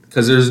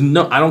 Because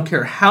I don't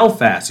care how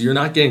fast, you're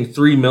not getting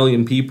 3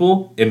 million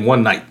people in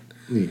one night.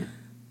 Yeah.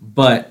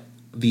 But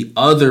the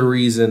other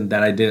reason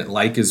that I didn't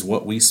like is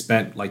what we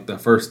spent like the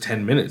first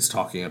 10 minutes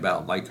talking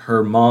about, like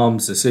her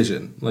mom's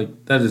decision.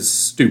 Like, that is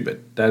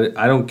stupid.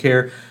 I don't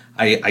care.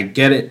 I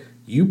get it.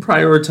 You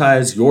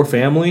prioritize your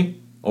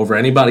family over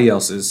anybody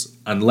else's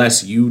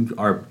unless you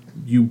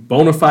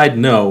bona fide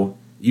know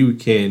you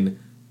can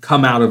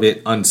come out of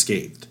it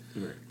unscathed.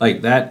 Right.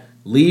 Like that,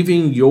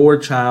 leaving your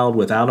child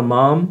without a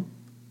mom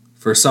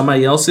for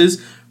somebody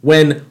else's,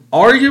 when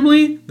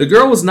arguably the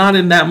girl was not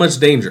in that much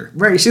danger.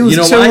 Right, she was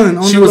chilling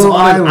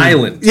on an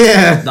island.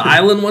 Yeah. The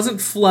island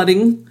wasn't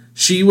flooding.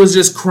 She was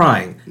just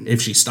crying.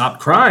 If she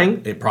stopped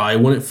crying, it probably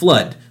wouldn't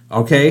flood.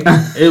 Okay?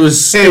 It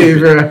was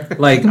stupid. Hey,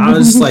 like, I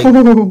was like,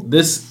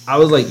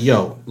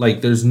 yo,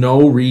 like, there's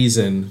no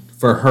reason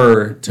for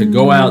her to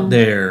go out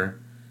there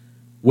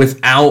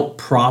without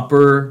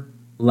proper,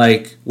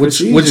 like, which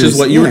is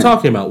what you were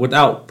talking about,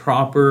 without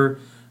proper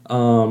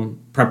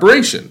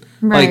preparation.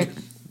 Right. Like,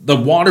 the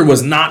water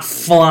was not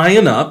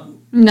flying up.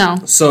 No.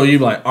 So you're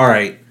like, all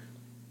right,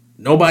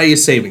 nobody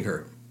is saving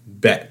her.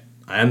 Bet.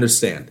 I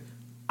understand.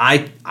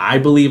 I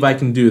believe I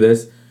can do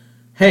this.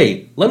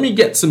 Hey, let me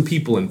get some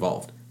people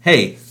involved.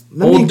 Hey,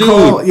 old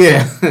dude.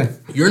 Yeah.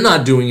 You're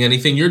not doing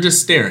anything. You're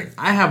just staring.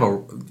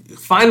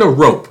 Find a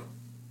rope.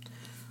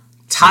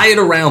 Tie it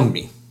around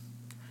me.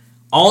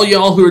 All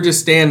y'all who are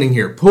just standing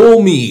here,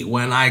 pull me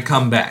when I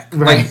come back.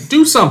 Right. Like,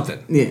 do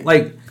something. Yeah.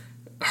 Like,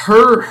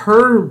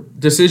 her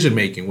decision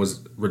making was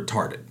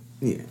retarded.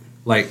 Yeah.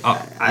 Like,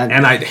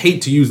 and I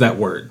hate to use that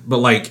word, but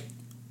like,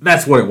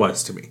 that's what it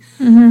was to me.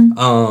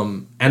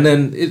 Mm-hmm. And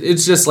then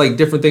it's just like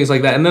different things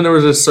like that. And then there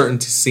was just certain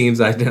scenes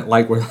that I didn't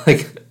like where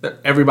like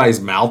everybody's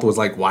mouth was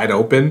like wide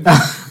open.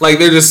 Like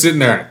they're just sitting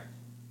there.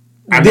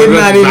 I did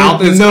not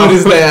even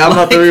notice that. I'm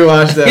about to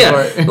rewatch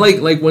that part.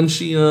 Like when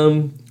she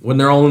when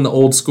they're all in the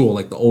old school,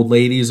 like the old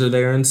ladies are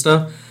there and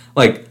stuff.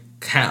 Like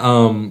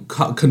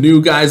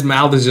Canoe guy's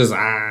mouth is just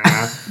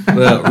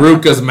the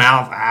Ruka's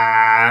mouth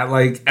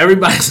like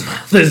everybody's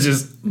mouth is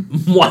just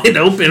wide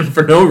open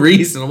for no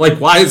reason. I'm like,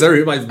 why is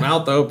everybody's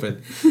mouth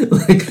open?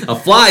 Like a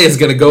fly is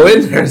gonna go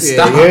in there and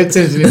stop. Your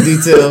attention to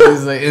detail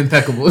is like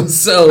impeccable.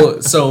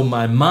 So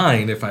my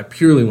mind, if I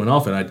purely went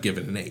off it, I'd give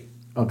it an 8.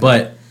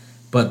 Okay.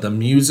 But the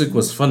music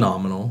was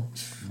phenomenal.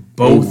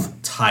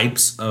 Both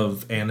types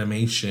of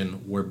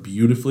animation were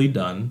beautifully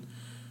done.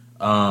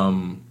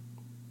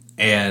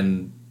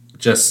 And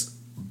just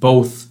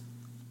both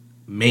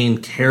main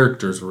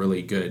characters were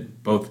really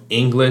good. Both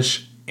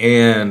English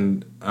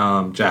and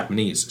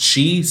Japanese.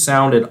 She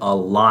sounded a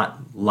lot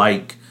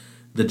like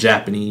the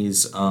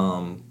Japanese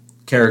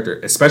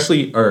character,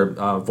 especially,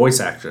 or voice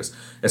actress,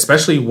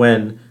 especially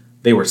when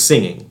they were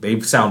singing. They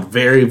sound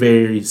very,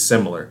 very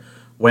similar.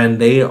 When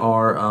they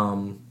are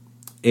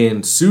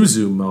in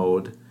Suzu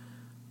mode,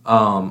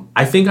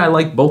 I think I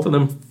like both of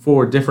them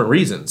for different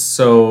reasons.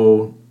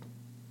 So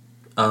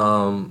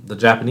the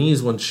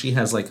Japanese, when she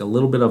has like a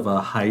little bit of a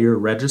higher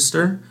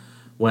register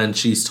when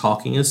she's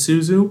talking as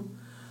Suzu,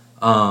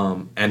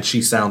 and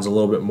she sounds a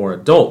little bit more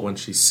adult when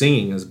she's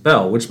singing as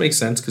Belle, which makes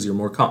sense because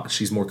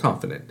she's more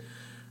confident.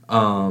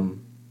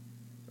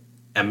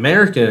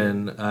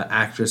 American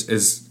actress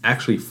is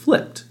actually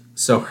flipped.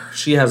 So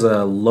she has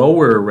a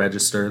lower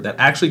register that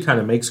actually kind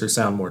of makes her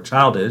sound more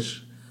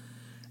childish.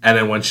 And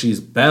then when she's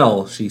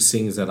Belle, she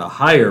sings at a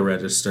higher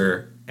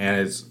register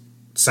and it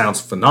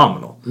sounds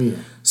phenomenal. Yeah.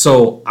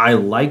 So I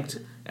liked,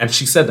 and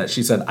she said that.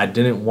 She said, I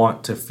didn't want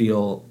it to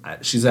feel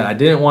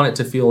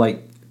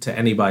like to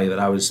anybody that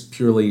I was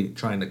purely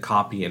trying to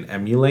copy and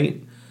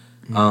emulate.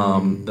 She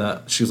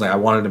was like, I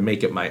wanted to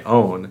make it my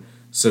own.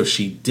 So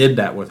she did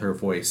that with her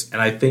voice.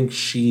 And I think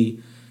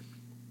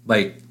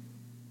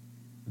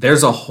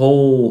there's a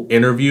whole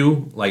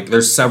interview, like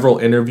there's several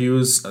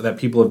interviews that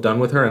people have done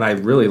with her, and I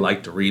really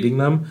liked reading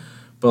them.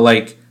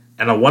 But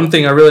and the one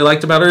thing I really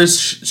liked about her is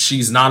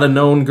she's not a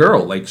known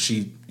girl. Like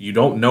you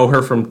don't know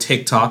her from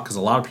TikTok, because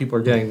a lot of people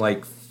are getting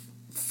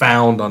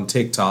found on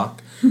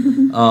TikTok.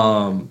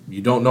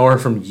 You don't know her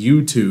from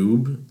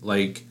YouTube,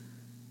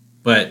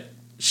 but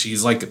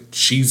she's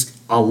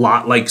a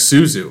lot like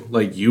Suzu.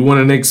 Like, you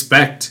wouldn't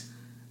expect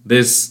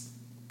this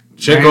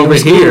chick over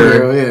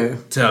here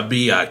to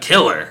be a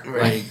killer.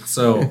 Right.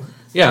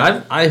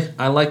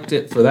 I liked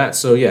it for that.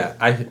 So yeah,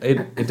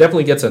 it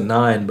definitely gets a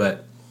 9,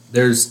 but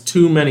there's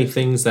too many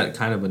things that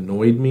kind of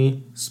annoyed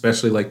me,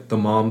 especially the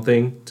mom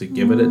thing, to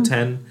give it a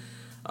 10.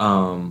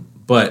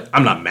 But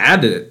I'm not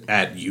mad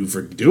at you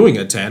for doing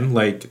a 10.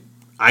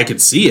 I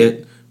could see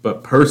it,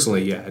 but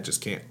personally, yeah, I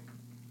just can't.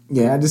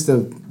 Yeah,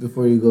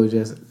 before you go,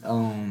 Jess,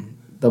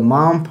 the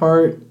mom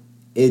part,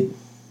 it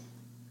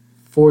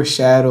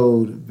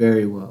foreshadowed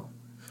very well.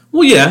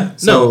 Well, yeah,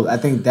 so I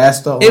think that's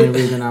the only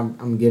reason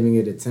I'm giving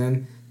it a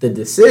 10. The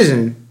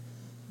decision,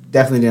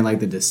 definitely didn't like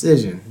the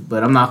decision,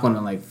 but I'm not going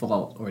to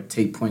fault or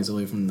take points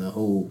away from the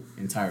whole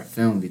entire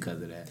film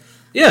because of that.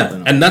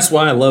 Yeah, and that's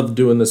why I love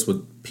doing this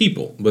with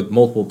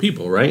multiple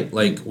people, right?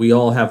 We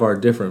all have our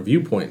different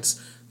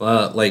viewpoints.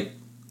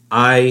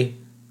 I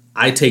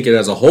take it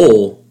as a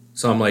whole,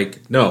 so I'm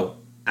like, no,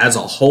 as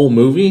a whole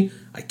movie,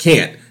 I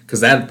can't,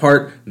 because that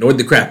part annoyed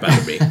the crap out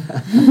of me.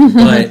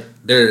 But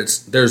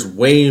there's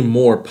way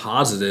more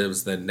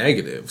positives than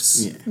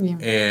negatives. Yeah.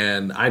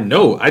 And I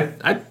know,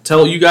 I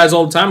tell you guys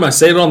all the time, I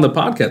say it on the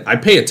podcast, I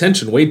pay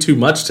attention way too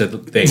much to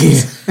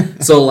things.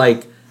 So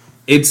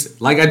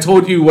it's like I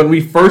told you when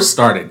we first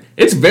started,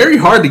 it's very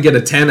hard to get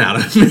a 10 out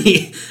of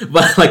me.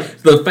 But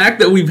the fact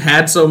that we've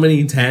had so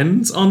many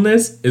 10s on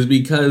this is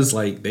because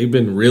they've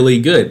been really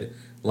good.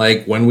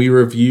 When we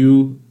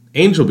review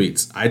Angel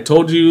Beats, I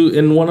told you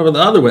in one of the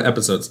other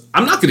episodes,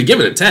 I'm not going to give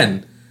it a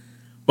 10.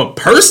 But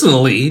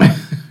personally,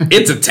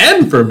 it's a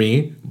 10 for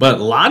me. But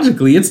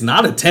logically, it's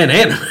not a 10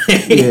 anime.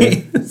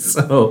 Yeah.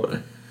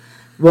 So,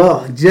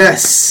 well,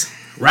 Jess,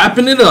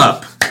 wrapping it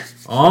up.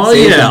 Oh,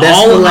 yeah.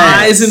 All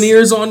eyes and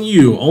ears on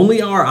you.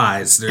 Only our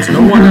eyes. There's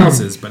no one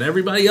else's, but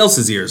everybody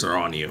else's ears are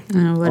on you.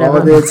 All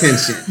the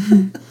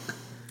attention.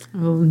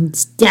 Oh,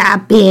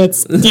 stop it.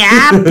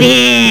 Stop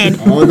it.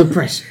 All the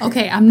pressure.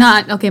 Okay, I'm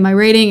not. Okay, my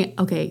rating.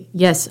 Okay,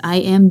 yes, I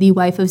am the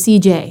wife of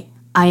CJ.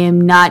 I am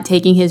not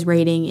taking his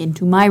rating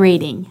into my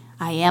rating.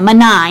 I am a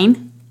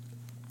 9.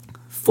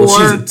 Well,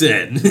 she's a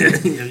 10.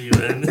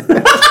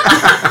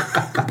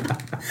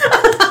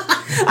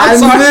 I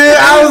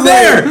was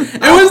there.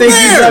 It was there.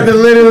 You had to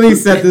literally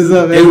set this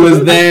up. It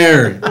was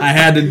there. I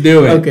had to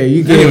do it. Okay,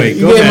 you gave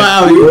my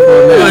audio.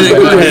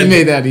 Go ahead. You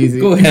made that easy.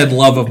 Go ahead,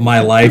 love of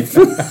my life.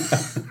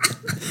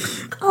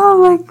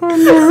 Oh my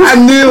goodness! I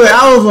knew it.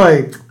 I was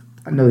like,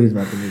 I know he's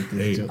about to make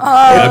this joke.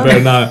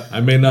 I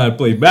may not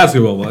play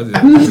basketball, but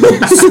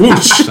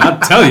swoosh! I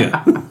tell you.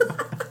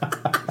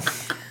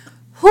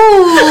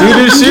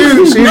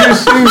 Shoot.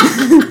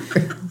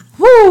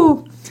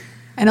 Woo!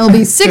 And it'll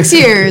be 6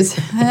 years.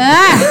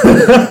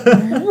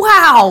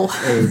 Wow.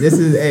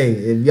 Hey,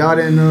 if y'all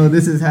didn't know,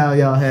 this is how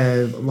y'all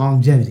have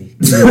longevity.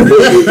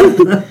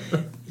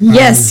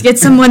 Yes, get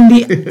someone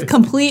the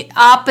complete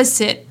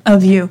opposite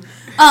of you.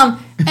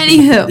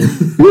 Anywho,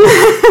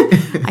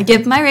 I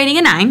give my rating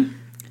a 9.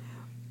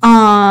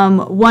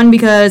 1,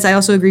 because I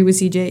also agree with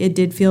CJ. It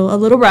did feel a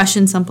little rushed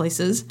in some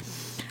places.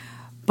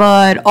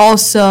 But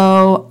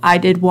also, I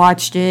did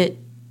watch it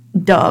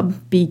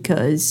dub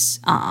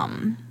because,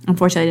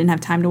 unfortunately, I didn't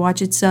have time to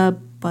watch it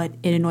sub. But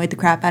it annoyed the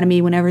crap out of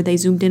me whenever they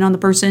zoomed in on the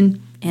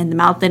person and the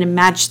mouth didn't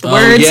match the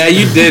words. Yeah,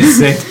 you did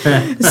say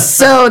that.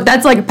 So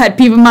that's a pet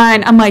peeve of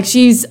mine. I'm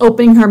she's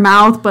opening her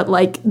mouth, but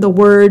the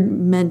word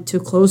meant to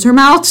close her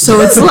mouth.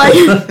 So it's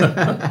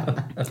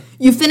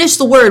you finished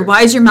the word.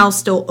 Why is your mouth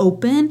still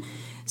open?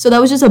 So that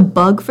was just a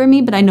bug for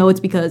me, but I know it's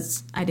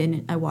because I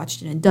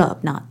watched it in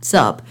dub, not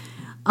sub.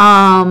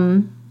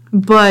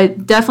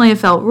 But definitely it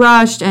felt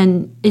rushed,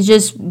 and it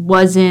just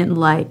wasn't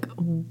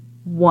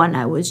one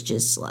I was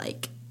just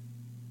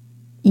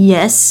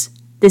yes,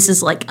 this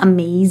is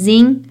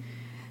amazing,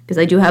 because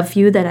I do have a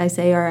few that I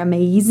say are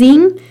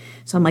amazing,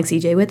 so I'm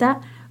CJ with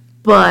that.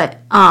 But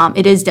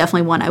it is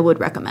definitely one I would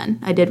recommend.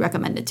 I did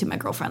recommend it to my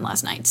girlfriend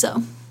last night,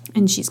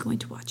 and she's going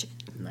to watch it.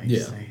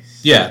 Nice.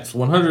 Yeah, it's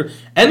 100.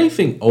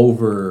 Anything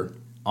over,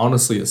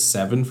 honestly, a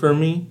 7 for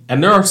me.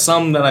 And there are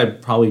some that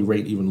I'd probably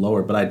rate even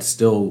lower, but I'd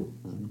still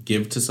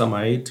give to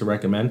somebody to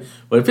recommend.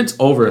 But if it's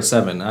over a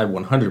 7, I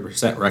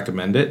 100%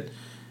 recommend it.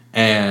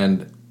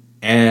 And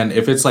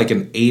if it's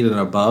an 8 and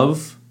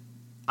above,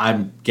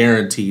 I'm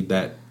guaranteed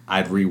that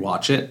I'd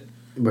rewatch it.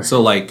 Right.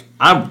 So I'd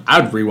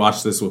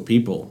rewatch this with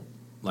people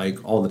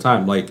all the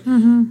time.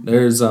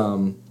 There's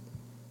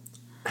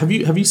have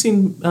you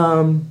seen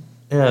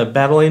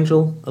Battle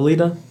Angel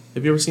Alita.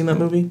 Have you ever seen that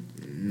movie?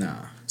 Nah.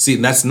 See,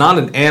 that's not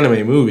an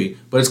anime movie,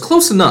 but it's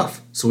close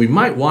enough. So we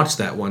might watch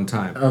that one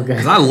time. Okay.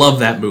 Because I love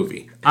that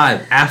movie.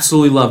 I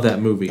absolutely love that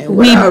movie. And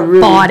We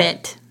bought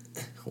it.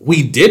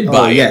 We did Oh,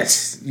 buy it.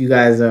 yes. You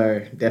guys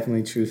are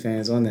definitely true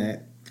fans on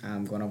that.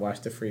 I'm going to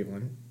watch the free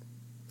one.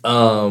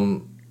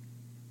 I'm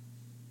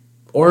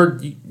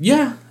going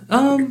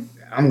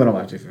to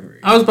watch it for free.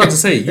 I was about to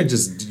say, you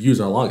just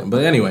use our login.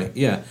 But anyway,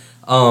 yeah.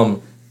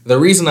 The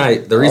reason I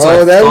that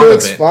thought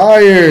looks of it,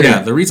 fire.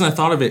 yeah, the reason I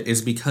thought of it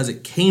is because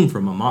it came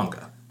from a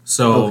manga,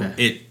 so Okay.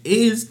 it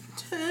is,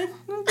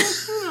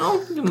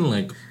 you can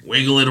like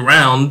wiggle it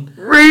around,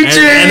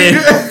 Reaching! and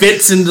it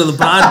fits into the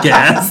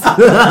podcast.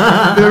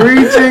 The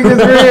reaching is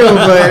real,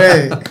 but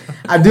hey,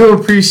 I do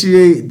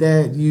appreciate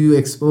that you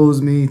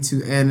exposed me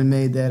to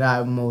anime that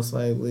I most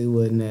likely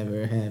would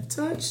never have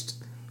touched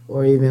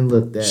or even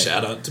looked at.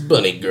 Shout out to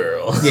Bunny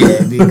Girl.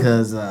 Yeah,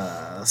 because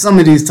some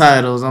of these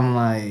titles, I'm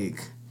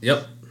like,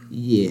 Yep.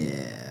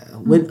 yeah.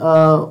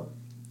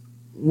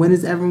 When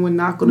is everyone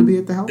not going to be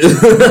at the house?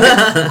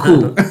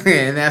 Cool.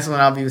 And that's when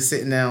I'll be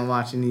sitting down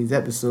watching these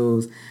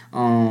episodes.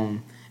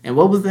 And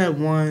what was that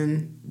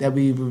one that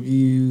we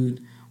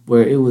reviewed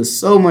where it was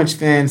so much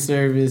fan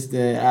service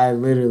that I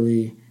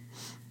literally...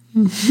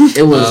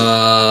 It was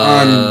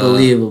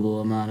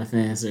unbelievable amount of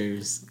fan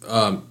service.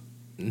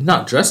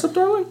 Not Dress Up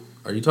Darling?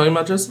 Are you talking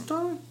about Dress Up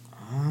Darling?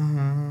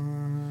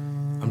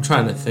 I'm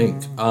trying to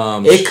think.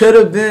 It could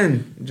have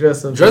been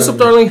Dress Up Dress Up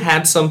Darling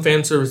had some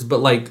fan service,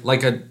 but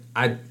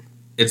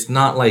it's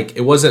not like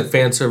it wasn't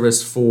fan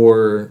service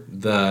for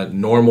the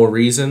normal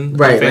reason.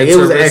 Right, fan like it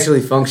was service.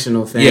 actually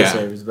functional fan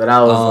service, but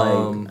I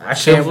was like, I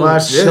can't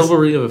watch this.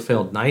 Chivalry of a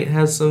Failed Knight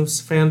has some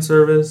fan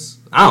service.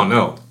 I don't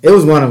know. It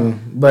was one of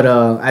them, but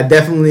I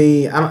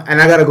definitely,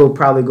 and I gotta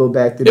probably go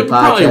back to the It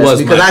probably podcast was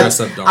my because Dress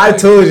Up Darling. I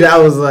told you I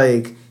was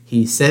like,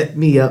 he set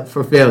me up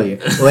for failure.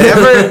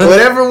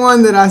 Whatever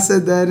one that I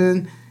said that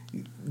in,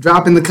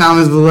 drop in the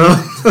comments below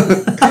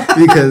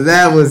because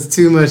that was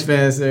too much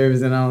fan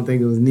service and I don't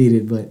think it was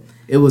needed, but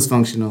it was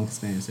functional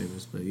fan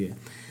service. But yeah,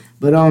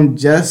 but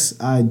Jess,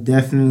 I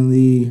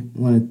definitely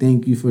want to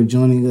thank you for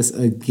joining us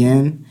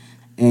again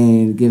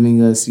and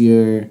giving us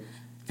your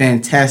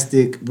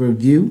fantastic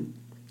review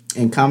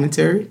and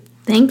commentary.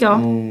 Thank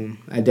you.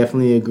 I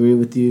definitely agree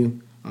with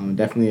you.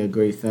 Definitely a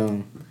great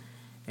film,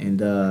 and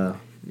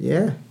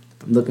yeah,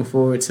 I'm looking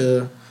forward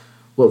to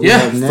what we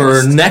have next.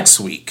 For next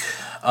week.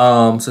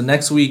 So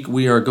next week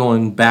we are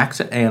going back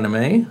to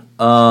anime.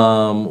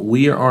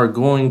 We are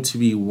going to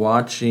be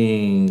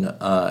watching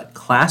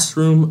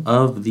Classroom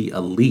of the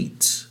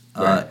Elite.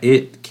 Right.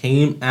 It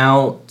came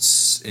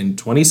out in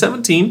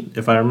 2017,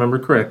 if I remember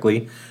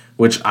correctly,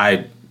 which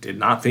I did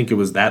not think it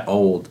was that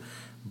old.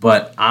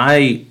 But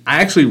I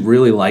actually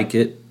really like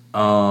it.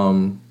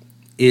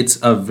 It's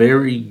a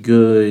very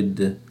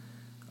good,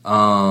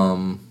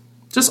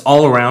 just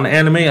all around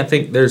anime. I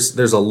think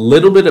there's a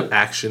little bit of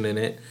action in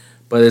it,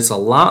 but it's a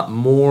lot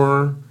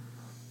more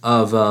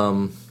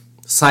of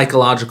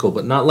psychological,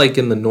 but not like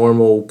in the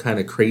normal kind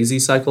of crazy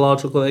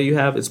psychological that you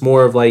have. It's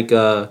more of like,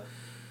 for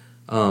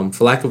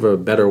lack of a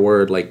better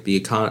word, like the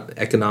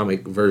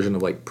economic version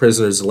of like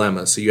Prisoner's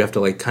Dilemma. So you have to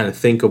like kind of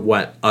think of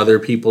what other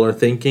people are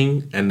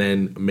thinking and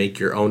then make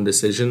your own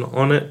decision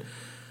on it.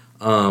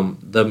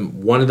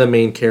 One of the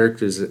main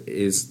characters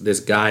is this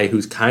guy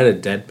who's kind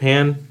of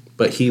deadpan,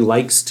 but he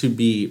likes to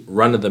be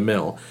run of the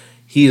mill.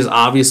 He is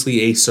obviously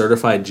a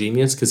certified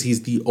genius because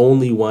he's the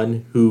only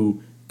one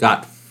who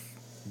got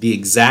the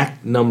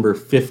exact number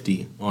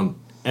 50 on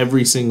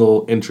every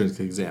single entrance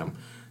exam.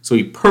 So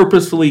he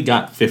purposefully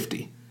got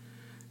 50.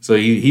 So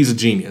he's a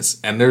genius.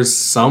 And there's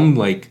some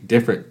like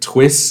different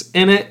twists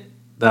in it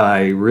that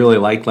I really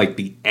like. Like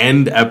the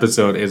end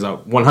episode is a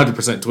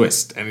 100%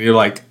 twist. And you're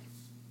like,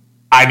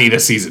 I need a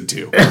season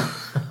 2.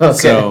 Okay.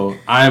 So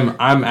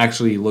I'm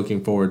actually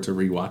looking forward to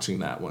rewatching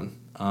that one.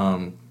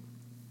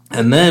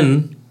 And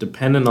then,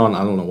 depending on,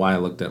 I don't know why I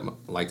looked at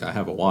like I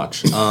have a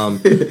watch.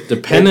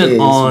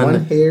 Dependent on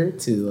one hair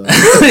to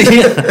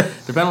yeah,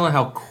 depending on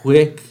how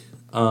quick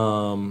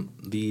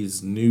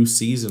these new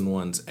season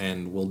ones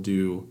end, we'll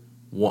do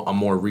a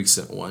more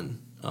recent one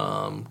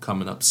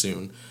coming up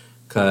soon.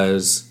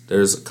 Because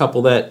there's a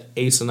couple that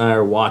Ace and I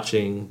are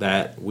watching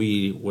that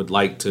we would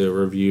like to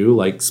review,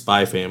 like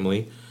Spy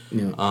Family.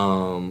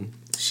 Yeah.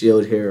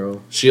 Shield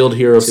Hero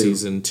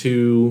Season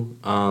 2.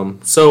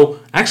 So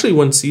actually,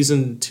 when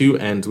Season 2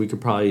 ends, we could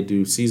probably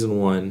do Season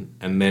 1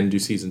 and then do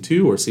Season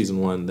 2, or Season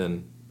 1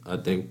 then I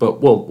think.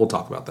 But we'll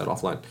talk about that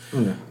offline.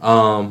 Okay.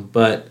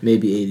 But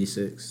maybe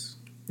 86.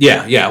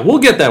 Yeah, we'll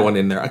get that one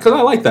in there because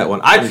I like that one.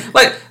 I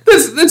like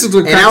this. This is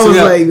what and I was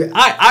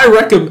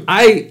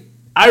like,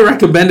 I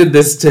recommended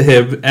this to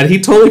him, and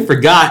he totally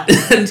forgot.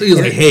 And so he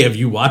was like, "Hey, have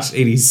you watched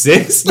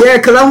 86?" Yeah,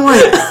 because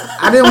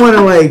I didn't want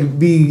to like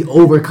be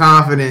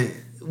overconfident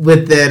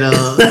with that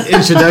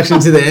introduction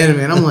to the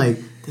anime, and I'm like,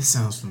 this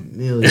sounds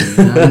familiar.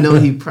 And I know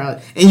he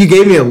probably, and you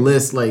gave me a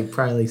list like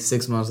probably like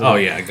 6 months ago. Oh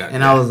yeah, I got it.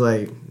 And I was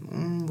like,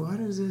 why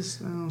does this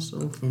sound so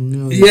look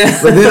familiar. Yeah.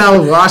 But then I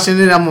was watching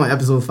it. I'm on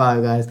episode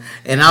 5, guys,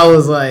 and I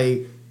was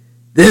like,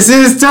 "This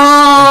is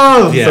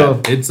tough." Yeah,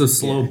 So, it's a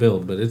slow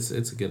build, but it's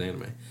a good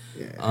anime.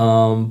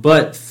 yeah.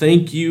 But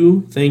thank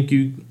you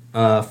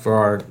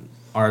for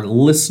our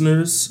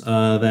listeners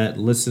that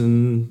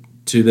listen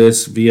to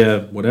this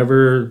via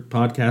whatever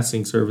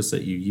podcasting service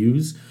that you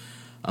use.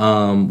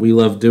 We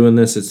love doing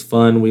this. It's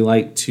fun. We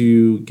like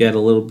to get a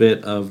little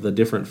bit of the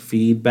different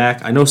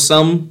feedback. I know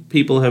some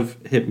people have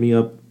hit me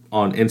up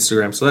on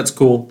Instagram, so that's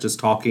cool, just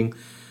talking.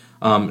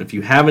 If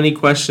you have any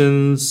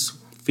questions,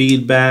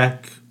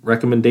 feedback,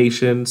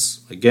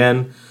 recommendations,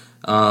 again,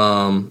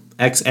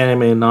 X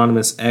Anime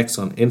Anonymous X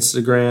on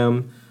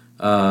Instagram,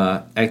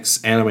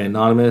 X Anime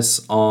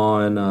Anonymous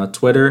on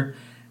Twitter,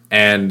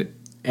 and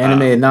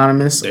Anime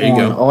Anonymous there you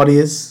on go.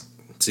 Audius.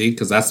 See,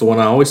 because that's the one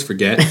I always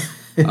forget.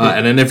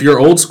 And then if you're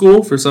old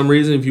school, for some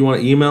reason, if you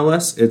want to email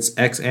us, it's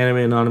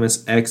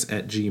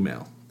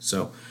xanimeanonymousx@gmail.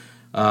 So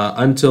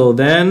until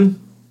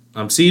then,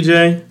 I'm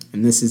CJ,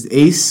 And this is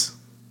Ace.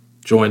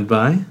 joined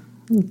by,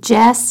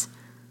 Jess,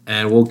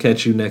 and we'll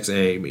catch you next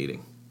AA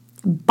meeting.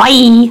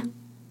 bye.